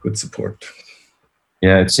good support.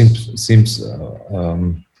 Yeah, it seems a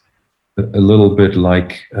little bit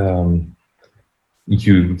like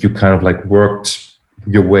you kind of like worked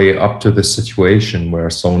your way up to the situation where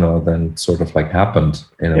Sonar then sort of like happened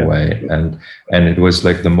in a way, and it was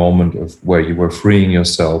like the moment of where you were freeing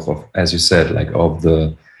yourself of, as you said, like of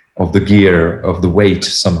the gear, of the weight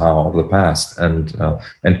somehow of the past, and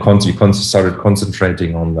you started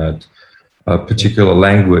concentrating on that particular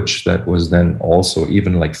language that was then also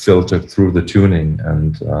even like filtered through the tuning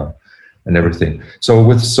and everything. So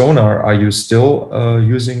with Sonar, are you still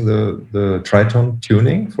using the tritone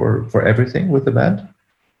tuning for everything with the band?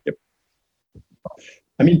 Yep.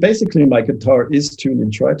 I mean, basically my guitar is tuned in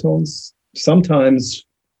tritones. Sometimes,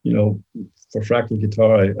 for fractal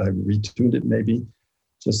guitar, I retuned it maybe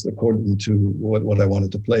just according to what I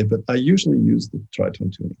wanted to play, but I usually use the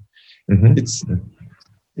tritone tuning.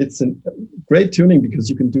 It's a great tuning because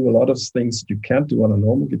you can do a lot of things you can't do on a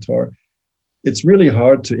normal guitar. It's really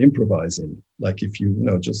hard to improvise in. Like if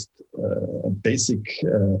just a basic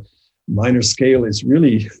minor scale is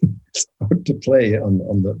really hard to play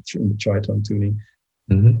in the tritone tuning.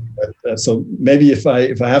 So maybe if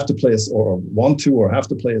I have to play or want to or have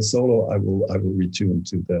to play a solo, I will retune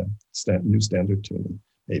to the new standard tuning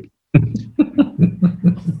maybe.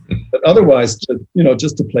 But otherwise,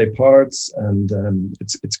 just to play parts, and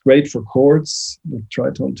it's great for chords with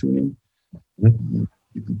tritone tuning.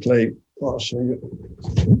 You can play. I'll show you.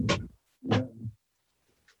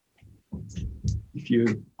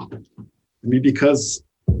 Because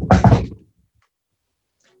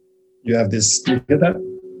you have this. You hear that?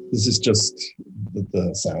 This is just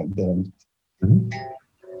the sound.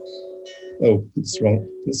 Oh, it's wrong.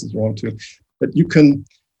 This is wrong too. But you can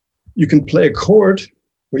play a chord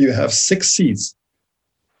where you have 6 Cs.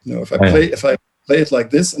 If I play it like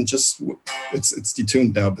this and just it's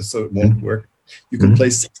detuned now, so it won't work. You can play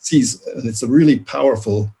 6 Cs, and it's a really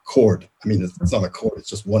powerful chord. I mean, it's not a chord; it's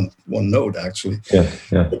just one note actually. Yeah.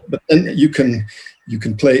 But then you can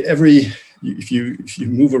play every if you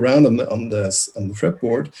move around on the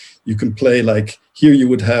fretboard, you can play like here you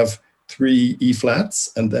would have 3 E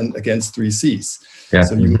flats and then against 3 Cs. Yeah.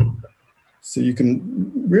 So you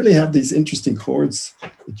can really have these interesting chords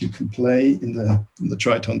that you can play in the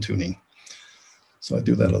tritone tuning. So I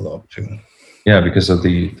do that a lot too. Yeah, because of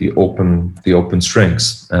the open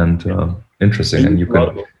strings, and interesting. And you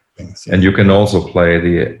can also play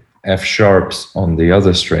the F sharps on the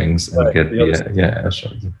other strings and get the F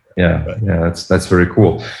sharps. Yeah, right. Yeah, that's very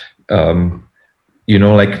cool.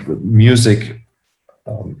 Like music,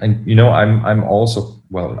 and I'm also,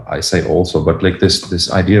 well, I say also, but like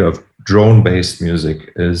this idea of drone-based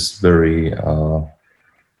music is very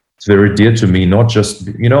it's very dear to me. Not just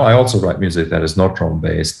I also write music that is not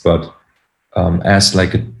drone-based, but as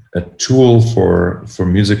like a tool for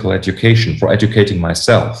musical education, for educating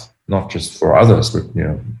myself, not just for others, but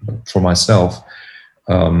for myself.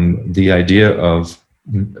 The idea of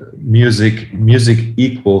music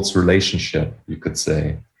equals relationship, you could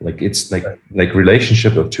say. Like it's like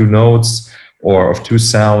relationship of 2 notes or of 2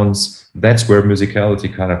 sounds. That's where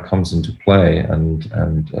musicality kind of comes into play, and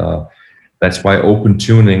that's why open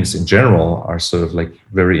tunings in general are sort of like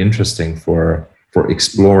very interesting for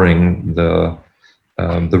exploring the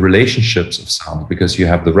relationships of sound, because you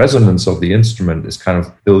have the resonance of the instrument is kind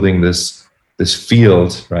of building this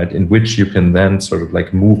field, right, in which you can then sort of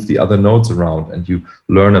like move the other notes around and you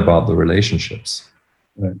learn about the relationships.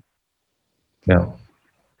 Right.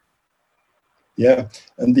 Yeah.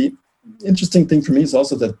 And the interesting thing for me is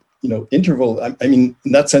also that interval, I mean,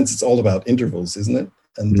 in that sense it's all about intervals, isn't it?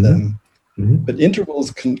 And but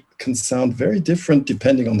intervals can sound very different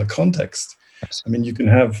depending on the context. I mean, you can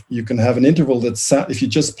have an interval that if you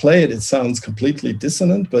just play it, it sounds completely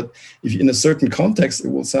dissonant, but if in a certain context, it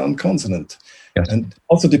will sound consonant. Yes. And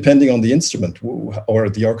also depending on the instrument or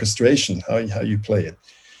the orchestration, how you play it.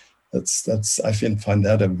 I find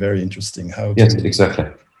that very interesting. Yes,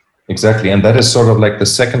 exactly, and that is sort of like the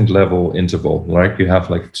second level interval, right? You have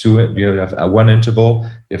like you have one interval,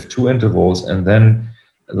 you have 2 intervals, and then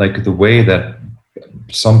like the way that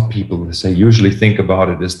some people usually think about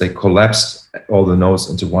it is they collapse all the notes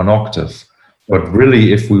into 1 octave. But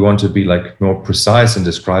really, if we want to be like more precise in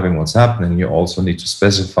describing what's happening, you also need to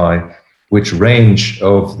specify which range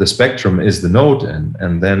of the spectrum is the note in,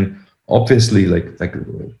 and then obviously like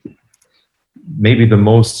maybe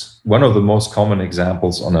one of the most common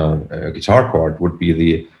examples on a guitar chord would be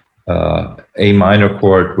the A minor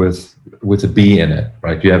chord with a B in it,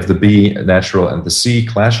 right? You have the B natural and the C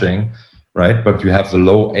clashing, right? But you have the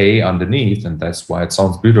low A underneath, and that's why it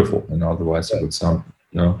sounds beautiful. And otherwise, it would sound,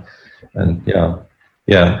 and and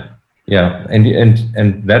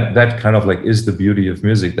that kind of like is the beauty of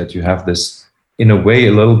music, that you have this, in a way,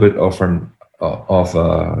 a little bit of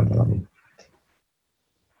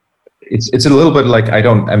it's a little bit like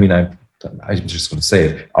I'm just going to say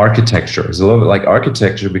it. Architecture is a little bit like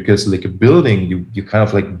architecture, because like a building, you kind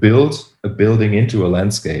of like build a building into a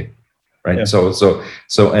landscape. Right. Yeah. So,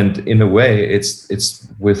 and in a way, it's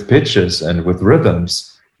with pitches and with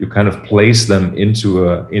rhythms, you kind of place them into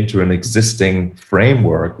an existing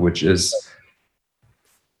framework, which is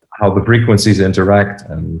how the frequencies interact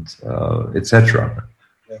and etc.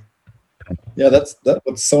 Yeah, that's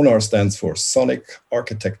what sonar stands for, sonic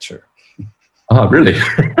architecture. Ah, really?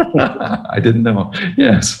 I didn't know.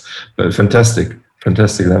 Yes, but fantastic.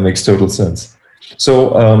 That makes total sense.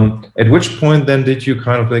 So at which point then did you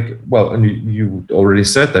kind of like, well, and you already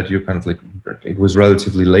said that you kind of like, it was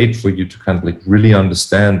relatively late for you to kind of like really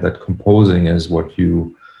understand that composing is what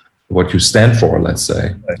you stand for, let's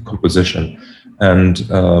say, composition. And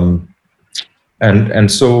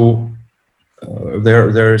so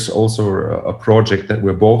there's also a project that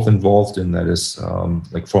we're both involved in, that is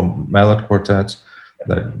like from Mallet Quartet,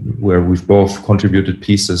 where we've both contributed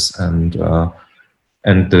pieces, and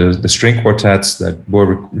the string quartets that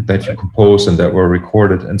you composed and that were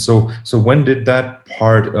recorded. And so when did that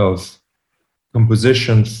part of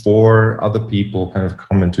composition for other people kind of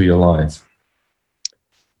come into your life?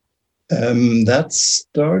 That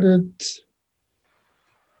started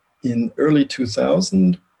in early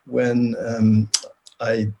 2000 when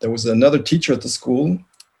there was another teacher at the school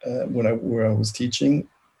where I was teaching,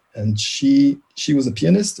 and she was a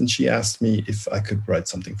pianist, and she asked me if I could write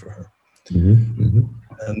something for her. Mm-hmm. Mm-hmm.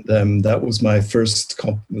 And that was my first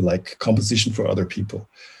composition for other people,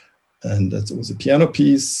 and it was a piano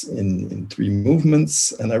piece in 3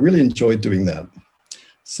 movements, and I really enjoyed doing that.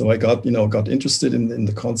 So I got interested in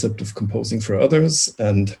the concept of composing for others,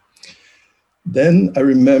 and then I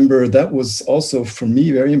remember that was also for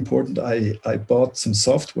me very important. I bought some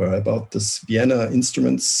software. I bought this Vienna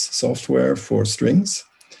Instruments software for strings,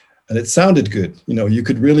 and it sounded good. You know, you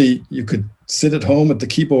could sit at home at the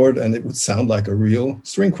keyboard and it would sound like a real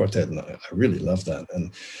string quartet. And I really love that.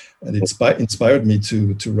 And it inspired me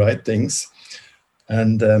to write things.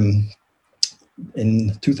 And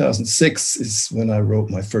in 2006 is when I wrote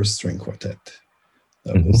my first string quartet.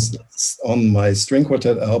 That was on my string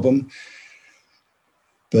quartet album.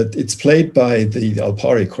 But it's played by the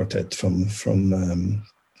Alpari Quartet from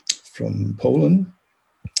Poland,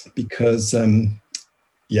 because I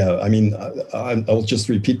mean, I'll just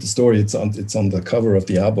repeat the story. It's on the cover of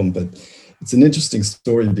the album, but it's an interesting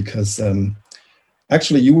story because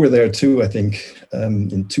actually you were there too. I think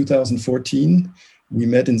in 2014 we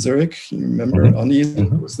met in Zurich. You remember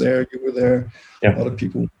Anil was there. You were there. Yeah. A lot of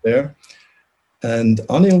people were there. And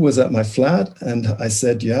Anil was at my flat, and I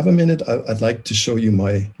said, "Do you have a minute? I'd like to show you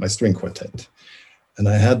my string quartet." And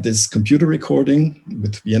I had this computer recording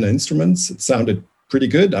with Vienna Instruments. It sounded pretty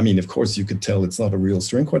good. I mean, of course, you could tell it's not a real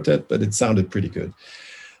string quartet, but it sounded pretty good.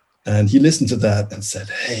 And he listened to that and said,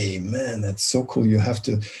 "Hey, man, that's so cool. You have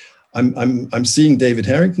to. I'm seeing David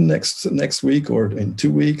Harrington next week or in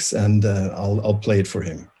 2 weeks, and I'll play it for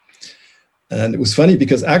him." And it was funny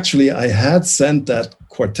because actually I had sent that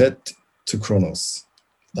quartet to Kronos,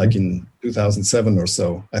 like in 2007 or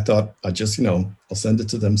so. I thought I'll send it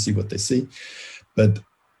to them, see what they see. But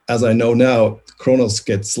as I know now, Kronos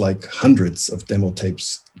gets like hundreds of demo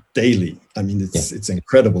tapes daily. I mean, it's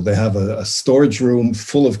incredible. They have a storage room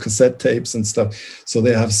full of cassette tapes and stuff. So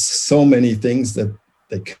they have so many things that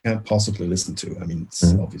they can't possibly listen to. I mean,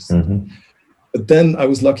 it's obviously. But then I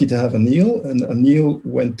was lucky to have Anil, and Anil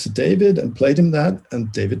went to David and played him that, and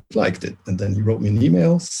David liked it. And then he wrote me an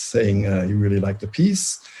email saying he really liked the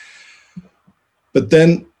piece. But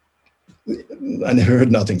then I never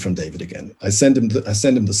heard nothing from David again. I sent him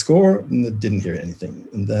the score, and I didn't hear anything.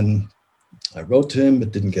 And then I wrote to him,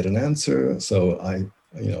 but didn't get an answer. So I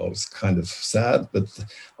was kind of sad. But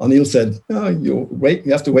Anil said, "No, you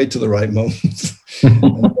have to wait till the right moment."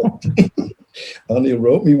 Anil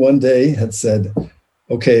wrote me one day, had said,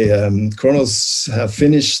 "Okay, Kronos have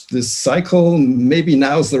finished this cycle. Maybe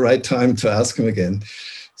now's the right time to ask him again."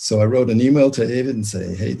 So I wrote an email to David and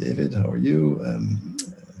say, "Hey, David, how are you?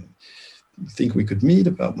 Think we could meet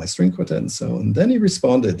about my string quartet and so on." And then he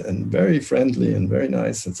responded, and very friendly and very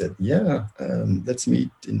nice, and said, "Yeah, let's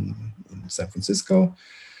meet in San Francisco."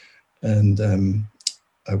 And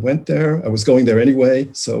I went there. I was going there anyway,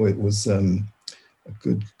 so it was a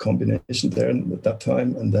good combination there at that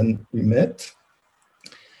time. And then we met.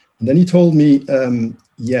 And then he told me,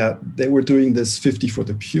 they were doing this 50 for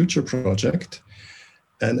the Future project.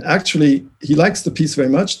 And actually, he likes the piece very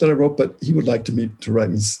much that I wrote, but he would like me to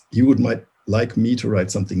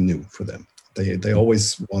write something new for them. They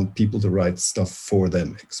always want people to write stuff for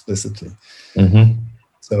them explicitly.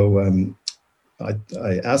 So I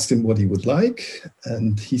asked him what he would like,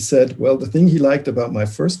 and he said, well, the thing he liked about my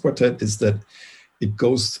first quartet is that it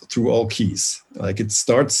goes through all keys. Like it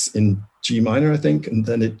starts in G minor, I think, and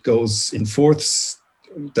then it goes in fourths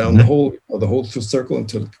down the whole circle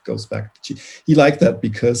until it goes back to G. He liked that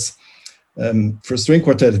because for string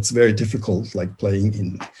quartet, it's very difficult, like playing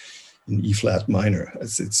in E flat minor.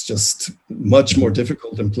 It's just much more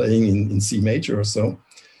difficult than playing in C major or so.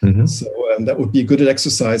 So that would be a good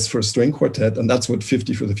exercise for a string quartet, and that's what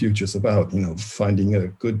 50 for the Future is about. Finding a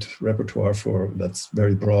good repertoire that's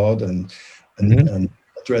very broad and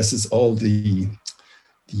addresses all the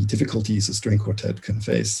difficulties a string quartet can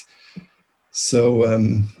face. So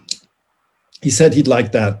he said he'd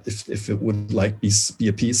like that if it would be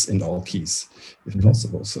a piece in all keys, if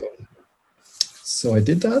possible. So I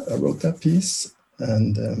did that. I wrote that piece,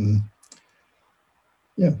 and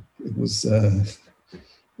it was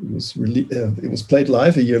played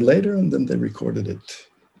live a year later, and then they recorded it.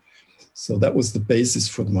 So that was the basis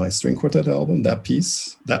for my string quartet album. That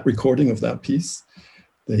piece, that recording of that piece,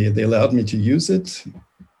 they allowed me to use it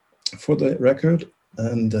for the record.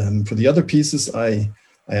 And for the other pieces, I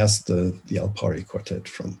asked the Alpari Quartet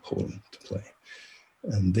from Poland to play,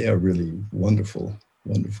 and they are really wonderful.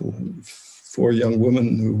 4 young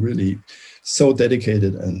women who really so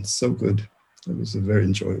dedicated and so good. It was a very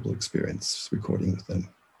enjoyable experience recording with them.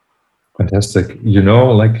 Fantastic.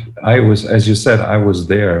 I was, as you said, I was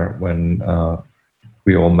there when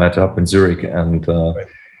we all met up in Zurich, and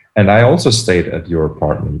I also stayed at your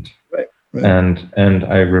apartment. Right. And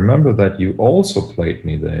I remember that you also played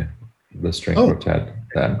me the string quartet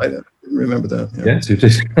then. I remember that. Yeah. Yes, you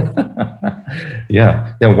did.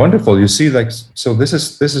 yeah, wonderful. You see, so this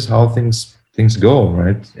is how things go,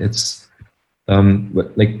 right? It's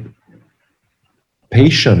like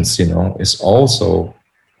patience, is also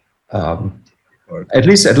at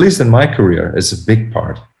least in my career is a big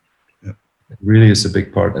part. It really is a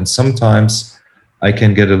big part. And sometimes I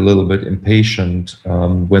can get a little bit impatient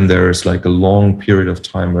when there is like a long period of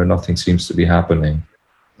time where nothing seems to be happening.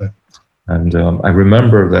 Right. And I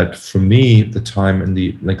remember that for me, the time in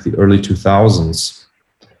the early 2000s,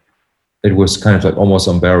 it was kind of like almost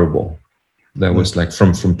unbearable. There was like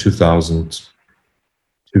from 2000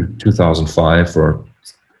 to 2005 or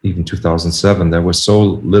even 2007, there was so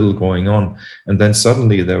little going on, and then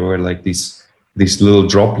suddenly there were like these little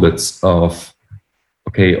droplets of,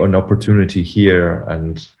 okay, an opportunity here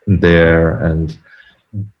and there, and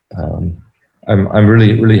I'm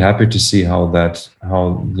really happy to see how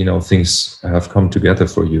things have come together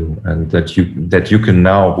for you, and that you can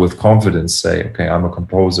now with confidence say, okay, I'm a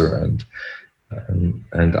composer, and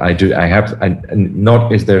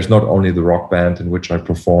there's not only the rock band in which I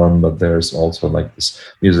perform, but there's also like this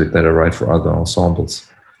music that I write for other ensembles.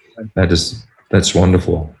 That's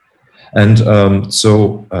wonderful. And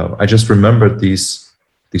so I just remembered these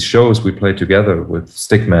shows we played together with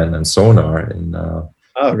Stickman and Sonar in Canada.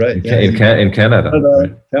 Right? Canada,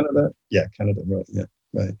 right? Yeah,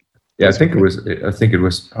 right. Yeah, I think it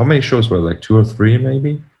was. How many shows were like 2 or 3,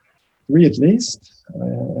 maybe? 3 at least.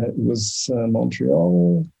 It was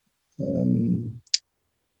Montreal,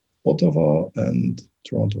 Ottawa, and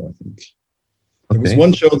Toronto, I think. Okay. There was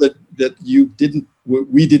one show that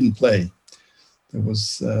we didn't play. There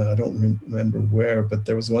was I don't remember where, but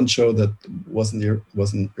there was one show that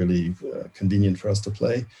wasn't really convenient for us to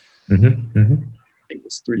play. Mm-hmm. Mm-hmm. I think it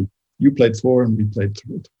was 3. You played 4, and we played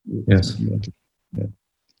 3. Yes. Yeah,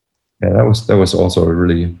 that was also a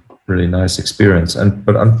really nice experience.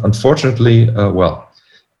 But unfortunately,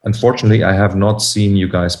 I have not seen you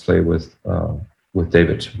guys play with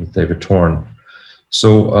David Torn.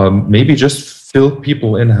 So maybe just fill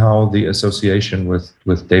people in how the association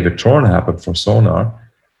with David Torn happened for Sonar,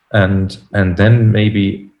 and then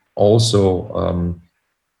maybe also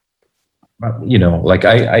like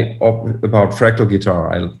I about Fractal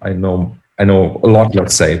Guitar. I know a lot,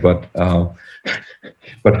 let's say, but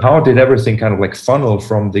how did everything kind of like funnel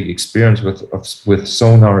from the experience with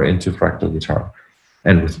Sonar into Fractal Guitar,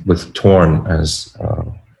 and with Torn as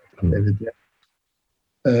David? Yeah.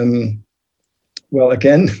 Well,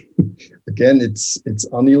 again, it's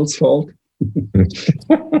Anil's fault.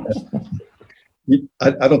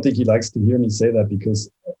 I don't think he likes to hear me say that, because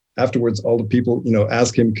afterwards all the people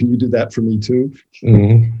ask him, "Can you do that for me too?"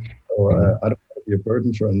 Mm-hmm. Or I don't want to be a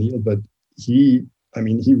burden for Anil, but he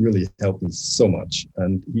really helped me so much,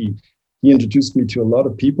 and he introduced me to a lot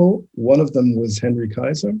of people. One of them was Henry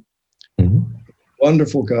Kaiser, mm-hmm.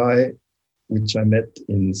 Wonderful guy, which I met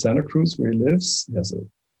in Santa Cruz, where he lives. He has a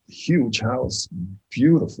huge house,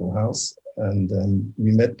 beautiful house, and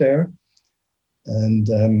we met there, and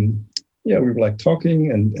we were like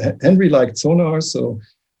talking, and Henry liked Sonar, so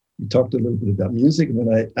we talked a little bit about music, and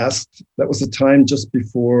then I asked. That was the time just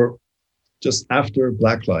after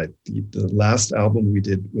Blacklight, the last album we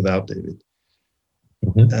did without David.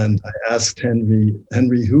 Mm-hmm. And I asked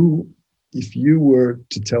Henry, who, if you were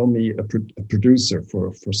to tell me a producer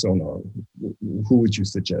for Sonar, who would you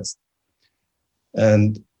suggest?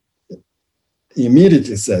 And he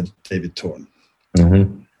immediately said David Torn.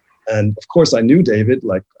 Mm-hmm. And of course, I knew David.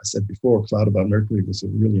 Like I said before, Cloud About Mercury was a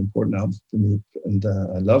really important album for me, and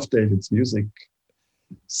I love David's music.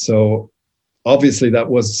 So obviously, that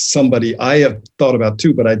was somebody I have thought about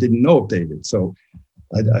too, but I didn't know of David. So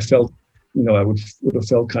I felt, I would have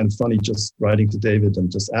felt kind of funny just writing to David and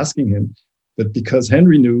just asking him. But because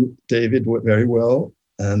Henry knew David very well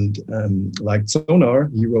and liked Sonar,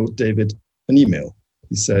 he wrote David an email.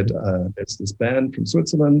 He said, "There's this band from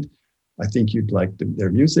Switzerland. I think you'd like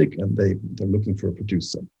their music, and they're looking for a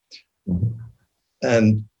producer." Mm-hmm.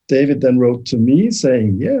 And David then wrote to me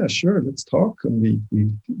saying, "Yeah, sure, let's talk." And we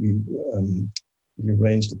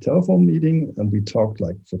arranged a telephone meeting, and we talked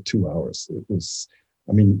like for 2 hours. It was,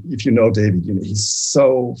 if you know David, he's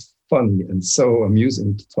so funny and so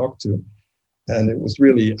amusing to talk to. And it was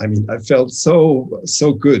really, I felt so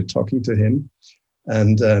good talking to him.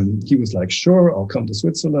 And he was like, "Sure, I'll come to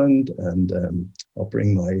Switzerland, and I'll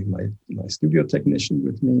bring my studio technician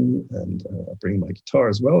with me, and I'll bring my guitar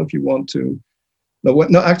as well if you want to."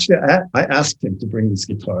 No, actually, I asked him to bring this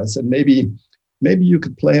guitar. I said, maybe you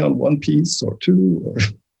could play on one piece or two. Or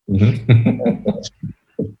mm-hmm.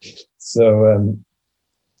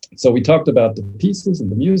 So we talked about the pieces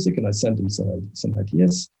and the music, and I sent him some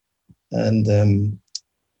ideas. And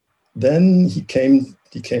then he came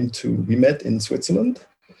we met in Switzerland,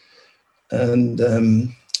 and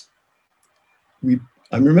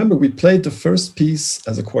I remember we played the first piece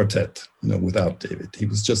as a quartet, without David. He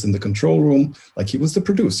was just in the control room, like he was the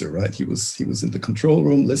producer, right? He was in the control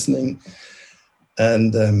room listening,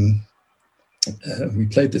 And we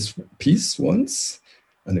played this piece once,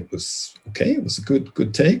 and it was okay. It was a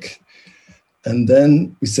good take. And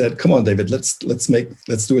then we said, "Come on, David, let's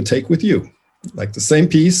do a take with you." Like the same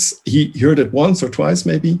piece. He heard it once or twice,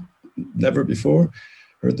 maybe, never before.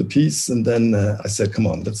 Heard the piece, and then I said, "Come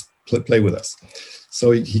on, let's play with us."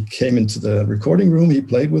 So he came into the recording room. He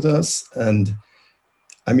played with us, and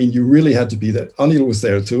I mean, you really had to be there. Anil was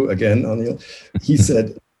there too. Again, Anil. He said,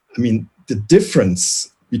 I mean, the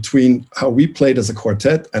difference between how we played as a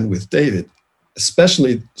quartet and with David,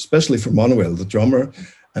 especially for Manuel, the drummer,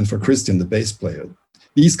 and for Christian, the bass player.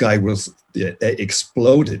 These guys they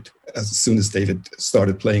exploded as soon as David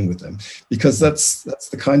started playing with them, because that's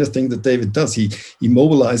the kind of thing that David does. He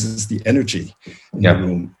mobilizes the energy in the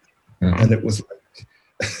room, and it was like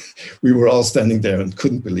we were all standing there and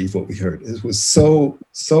couldn't believe what we heard. It was so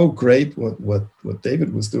great what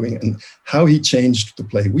David was doing and how he changed the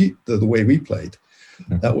play the way we played.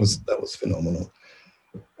 That was phenomenal.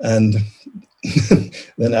 And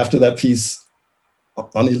then after that piece,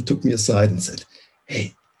 Anil took me aside and said,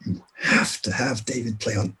 "Hey, you have to have David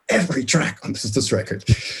play on every track on this record."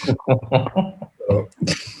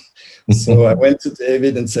 So I went to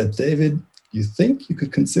David and said, "David, you think you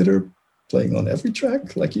could consider playing on every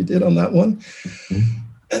track like you did on that one?"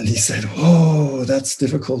 And he said, "Oh, that's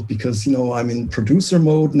difficult because, I'm in producer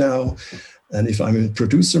mode now. And if I'm in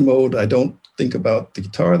producer mode, I don't think about the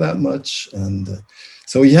guitar that much." And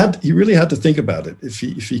so he really had to think about it if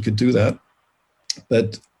he could do that.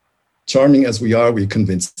 But charming as we are, we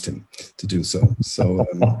convinced him to do so. So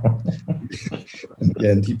in the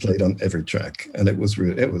end, he played on every track, and it was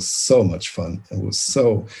so much fun. It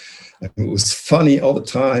was funny all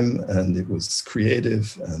the time, and it was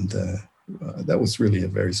creative, and that was really a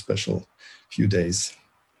very special few days.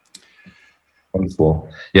 Wonderful.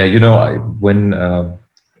 Yeah,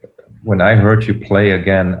 when I heard you play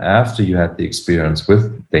again after you had the experience with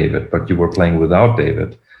David, but you were playing without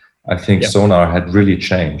David, I think Sonar had really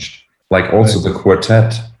changed. Like also the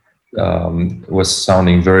quartet was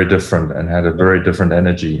sounding very different and had a very different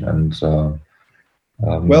energy. And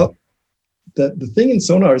well, the thing in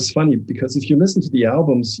Sonar is funny because if you listen to the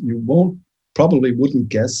albums, you probably wouldn't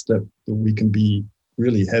guess that we can be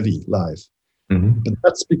really heavy live. But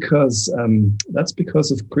that's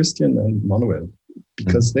because of Christian and Manuel,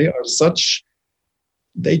 because they are such.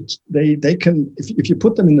 They can, if you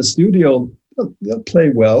put them in the studio, they'll play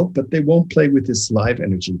well, but they won't play with this live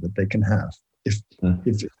energy that they can have. If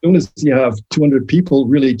as soon as you have 200 people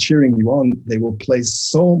really cheering you on, they will play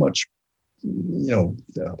so much,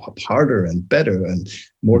 harder and better and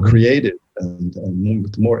more creative and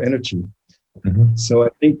with more energy. So I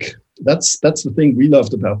think that's the thing we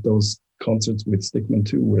loved about those concerts with Stickman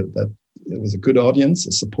too, where that it was a good audience,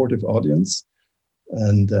 a supportive audience,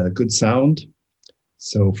 and good sound.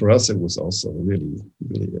 So for us, it was also really,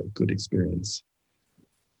 really a good experience.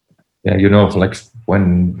 Yeah, like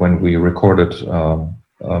when we recorded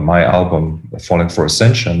my album, Falling for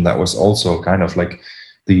Ascension, that was also kind of like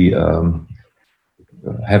the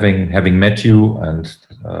having met you and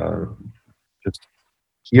just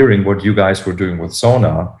hearing what you guys were doing with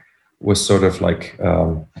Sonar was sort of like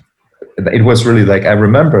it was really like I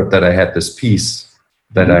remembered that I had this piece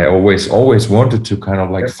that I always wanted to kind of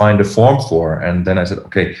like find a form for, and then I said,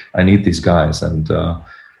 okay, I need these guys, and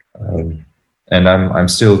I'm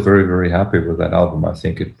still very, very happy with that album. I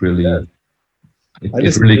think it really, I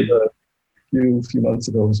listened to it a few months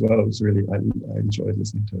ago as well. It was really I enjoyed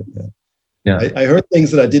listening to it. Yeah. I heard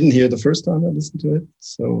things that I didn't hear the first time I listened to it.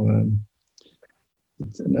 So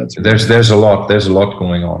there's a lot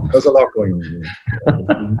going on. There's a lot going on. Yeah.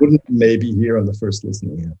 You wouldn't maybe hear on the first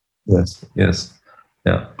listening. Yeah. Yes.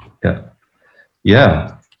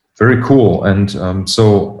 Yeah. Very cool. And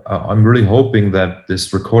so I'm really hoping that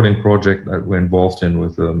this recording project that we're involved in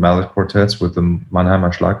with the Mallet Quartets, with the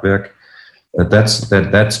Mannheimer Schlagwerk,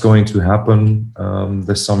 that's going to happen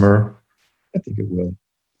this summer. I think it will.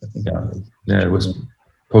 Yeah, it was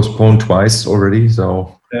postponed twice already.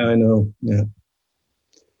 So yeah, I know. Yeah.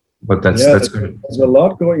 But that's good. There's a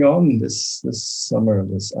lot going on this summer.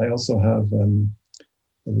 I also have a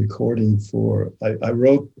recording for. I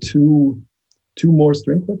wrote two more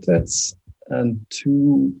string quartets and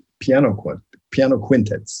two piano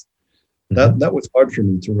quintets. That was hard for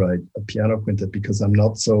me to write a piano quintet because I'm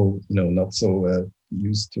not so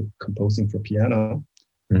used to composing for piano.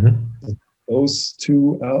 Mm-hmm. Those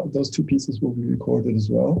two pieces will be recorded as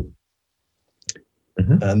well.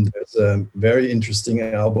 Mm-hmm. And there's a very interesting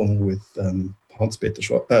album with Jan Peter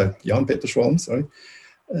Schwalm,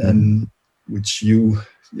 which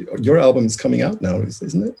your album is coming out now,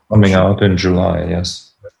 isn't it? Coming out in July,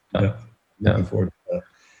 yes. Yeah. looking forward to that.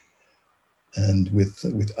 And with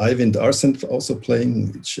Eivind Arsent also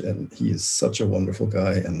playing, and he is such a wonderful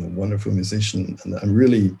guy and a wonderful musician. And I'm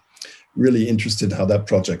really, really interested how that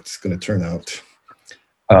project is going to turn out.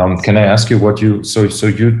 Can I ask you what you're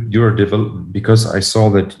because I saw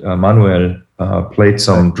that Manuel played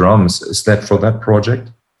some drums. Is that for that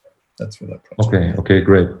project? That's for that project. Okay. Okay.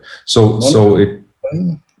 Great. So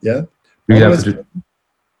yeah.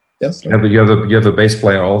 Yes. You have a bass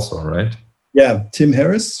player also, right? Yeah, Tim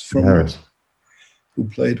Harris who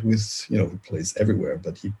played with, who plays everywhere,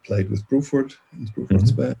 but he played with Bruford in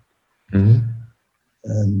Bruford's band. Mm-hmm.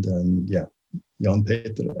 And Jan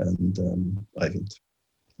Peter and Eivind.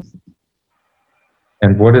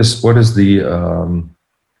 And what is the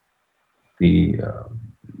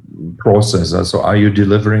process? So are you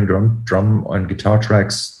delivering drum and guitar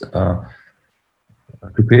tracks to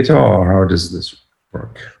Peter, or how does this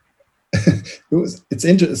work? It's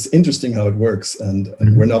interesting how it works, and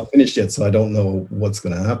we're not finished yet, so I don't know what's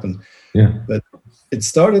going to happen. Yeah. But it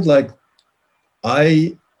started like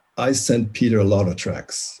I sent Peter a lot of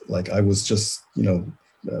tracks. Like I was just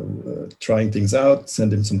trying things out,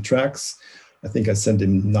 send him some tracks. I think I sent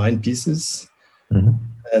him 9 pieces. Mm-hmm.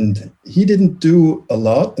 And he didn't do a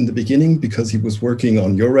lot in the beginning because he was working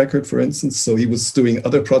on your record, for instance. So he was doing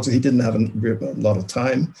other projects. He didn't have a lot of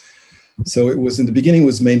time. So it was in the beginning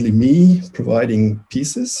was mainly me providing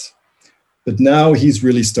pieces, but now he's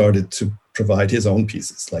really started to provide his own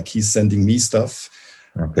pieces. Like he's sending me stuff.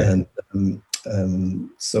 Okay. And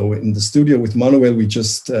so in the studio with Manuel, we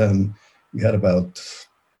just we had about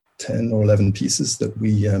 10 or 11 pieces that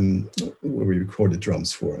we recorded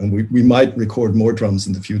drums for, and we might record more drums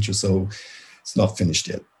in the future. So it's not finished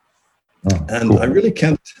yet. Oh, and cool. I really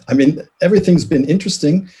can't. I mean, everything's been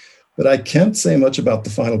interesting. But I can't say much about the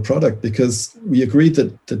final product because we agreed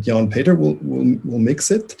that Jan Peter will mix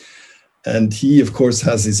it, and he of course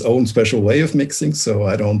has his own special way of mixing. So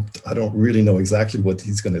I don't really know exactly what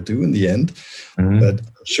he's going to do in the end, but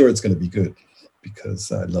I'm sure it's going to be good because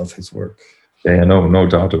I love his work. Yeah, no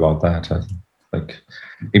doubt about that.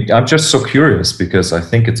 I'm just so curious because I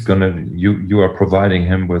think it's you are providing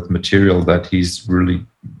him with material that he's really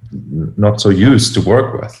not so used to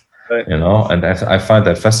work with. Right. And I find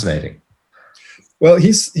that fascinating. Well,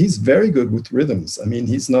 he's very good with rhythms. I mean,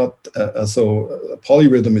 he's not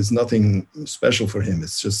polyrhythm is nothing special for him.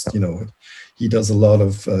 It's just he does a lot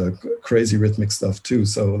of crazy rhythmic stuff too.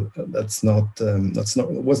 So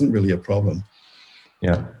it wasn't really a problem.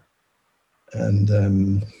 Yeah. And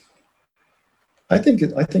I think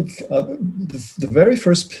the very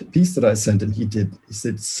first piece that I sent him, he did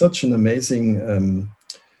such an amazing.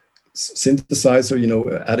 Synthesizer,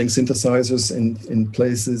 adding synthesizers in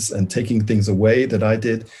places and taking things away that I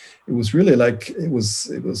did. It was really like it was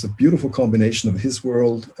a beautiful combination of his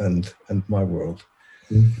world and my world.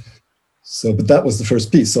 So, but that was the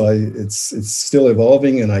first piece. So it's still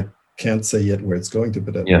evolving, and I can't say yet where it's going to.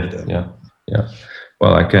 But yeah.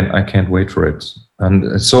 Well, I can't wait for it.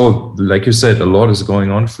 And so, like you said, a lot is going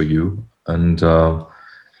on for you, and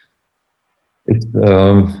it's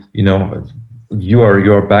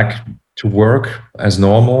you're back to work as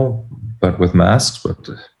normal, but with masks, but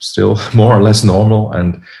still more or less normal,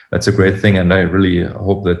 and that's a great thing. And I really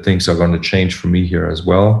hope that things are going to change for me here as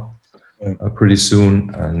well, pretty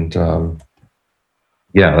soon. And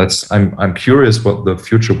I'm curious what the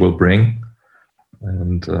future will bring.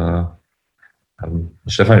 And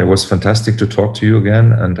Stefan, it was fantastic to talk to you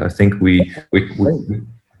again, and I think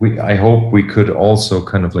I hope we could also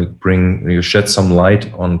kind of like shed some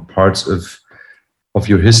light on parts of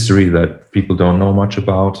your history that people don't know much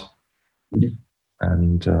about.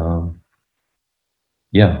 And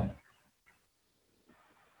yeah,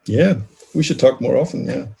 we should talk more often.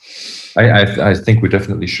 Yeah, I think we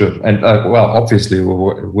definitely should. And obviously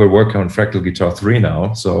we're working on Fractal Guitar 3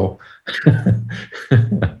 now, so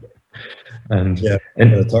and we're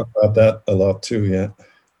going to talk about that a lot too. Yeah.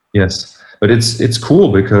 Yes, but it's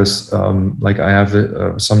cool because I have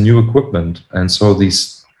some new equipment, and so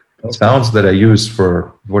these sounds that I use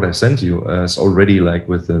for what I sent you is already like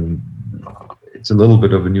it's a little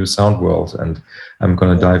bit of a new sound world, and I'm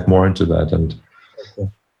going to dive more into that. And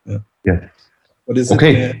yeah. What is it?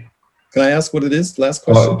 Okay. Can I ask what it is? Last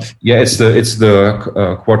question. It's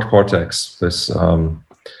the Quad Cortex. This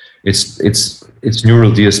it's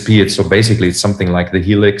neural DSP. So basically it's something like the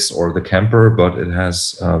Helix or the Kemper, but it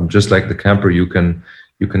has just like the Kemper, you can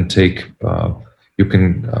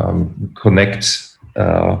connect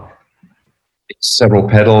several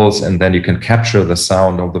pedals, and then you can capture the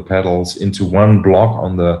sound of the pedals into one block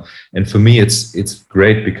and for me it's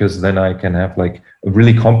great because then I can have like a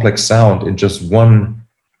really complex sound in just one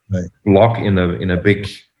block in a big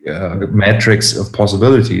matrix of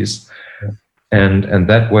possibilities. And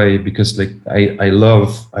that way, because like I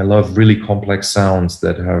love really complex sounds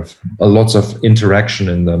that have lots of interaction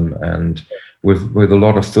in them, and with a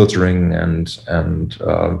lot of filtering and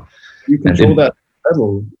you control that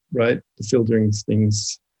pedal, right? The filtering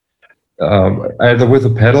things. Either with a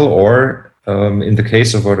pedal or in the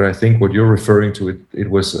case of what you're referring to, it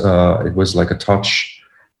was like a touch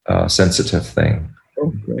sensitive thing.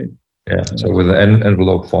 Oh, great! Yeah. So with an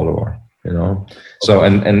envelope follower, So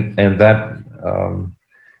and that.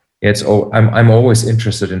 I'm always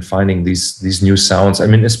interested in finding these new sounds. I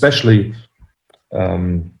mean, especially,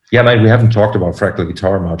 we haven't talked about fractal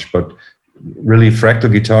guitar much, but really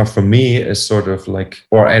fractal guitar for me is sort of like,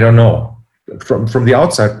 or I don't know, from the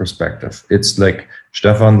outside perspective, it's like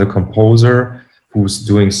Stefan, the composer, who's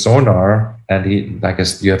doing sonar, and I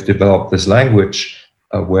guess you have developed this language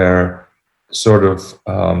where sort of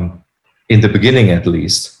in the beginning at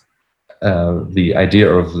least. The idea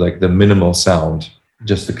of like the minimal sound,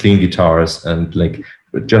 just the clean guitars and like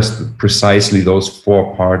just precisely those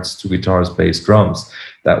 4 parts, 2 guitars, bass, drums,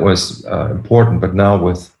 that was important. But now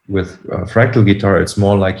with fractal guitar, it's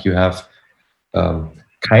more like you have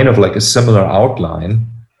kind of like a similar outline,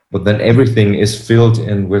 but then everything is filled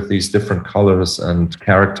in with these different colors and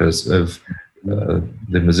characters of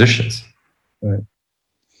the musicians. Right.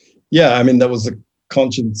 Yeah, I mean, that was a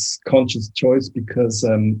conscious choice because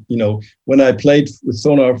when I played with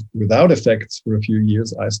sonar without effects for a few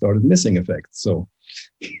years, I started missing effects. So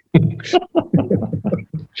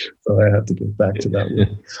so I had to get back to that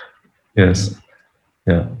one. Yes.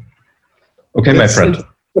 Yeah. Okay, my friend.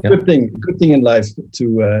 It's a good thing in life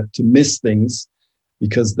to miss things,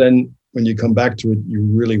 because then when you come back to it, you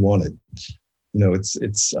really want it.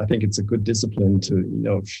 I think it's a good discipline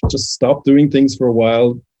to just stop doing things for a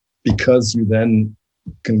while, because you then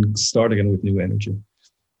can start again with new energy.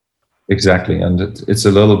 Exactly, and it's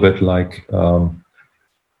a little bit like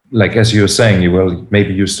as you were saying,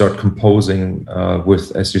 maybe you start composing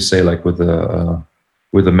with, as you say, like with a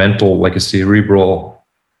mental, like a cerebral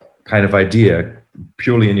kind of idea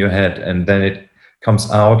purely in your head, and then it comes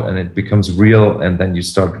out and it becomes real, and then you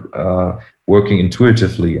start working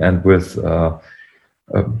intuitively and with.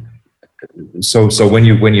 So when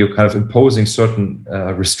you're kind of imposing certain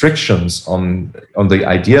restrictions on the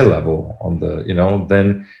idea level, on the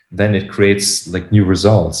then it creates like new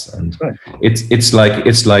results, and right. it's like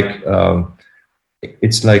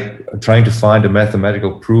trying to find a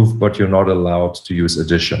mathematical proof, but you're not allowed to use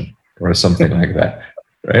addition or something like that,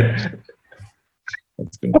 right?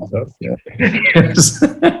 That's going to be tough. Yeah. Yes.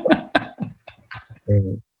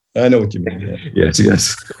 I know what you mean. Yeah.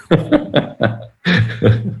 Yes.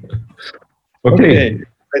 Okay.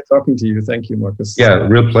 Great talking to you. Thank you, Marcus. Yeah,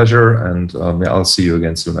 real pleasure. And I'll see you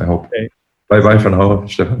again soon, I hope. Okay. Bye-bye for now,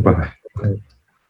 Stefan. Bye. Okay.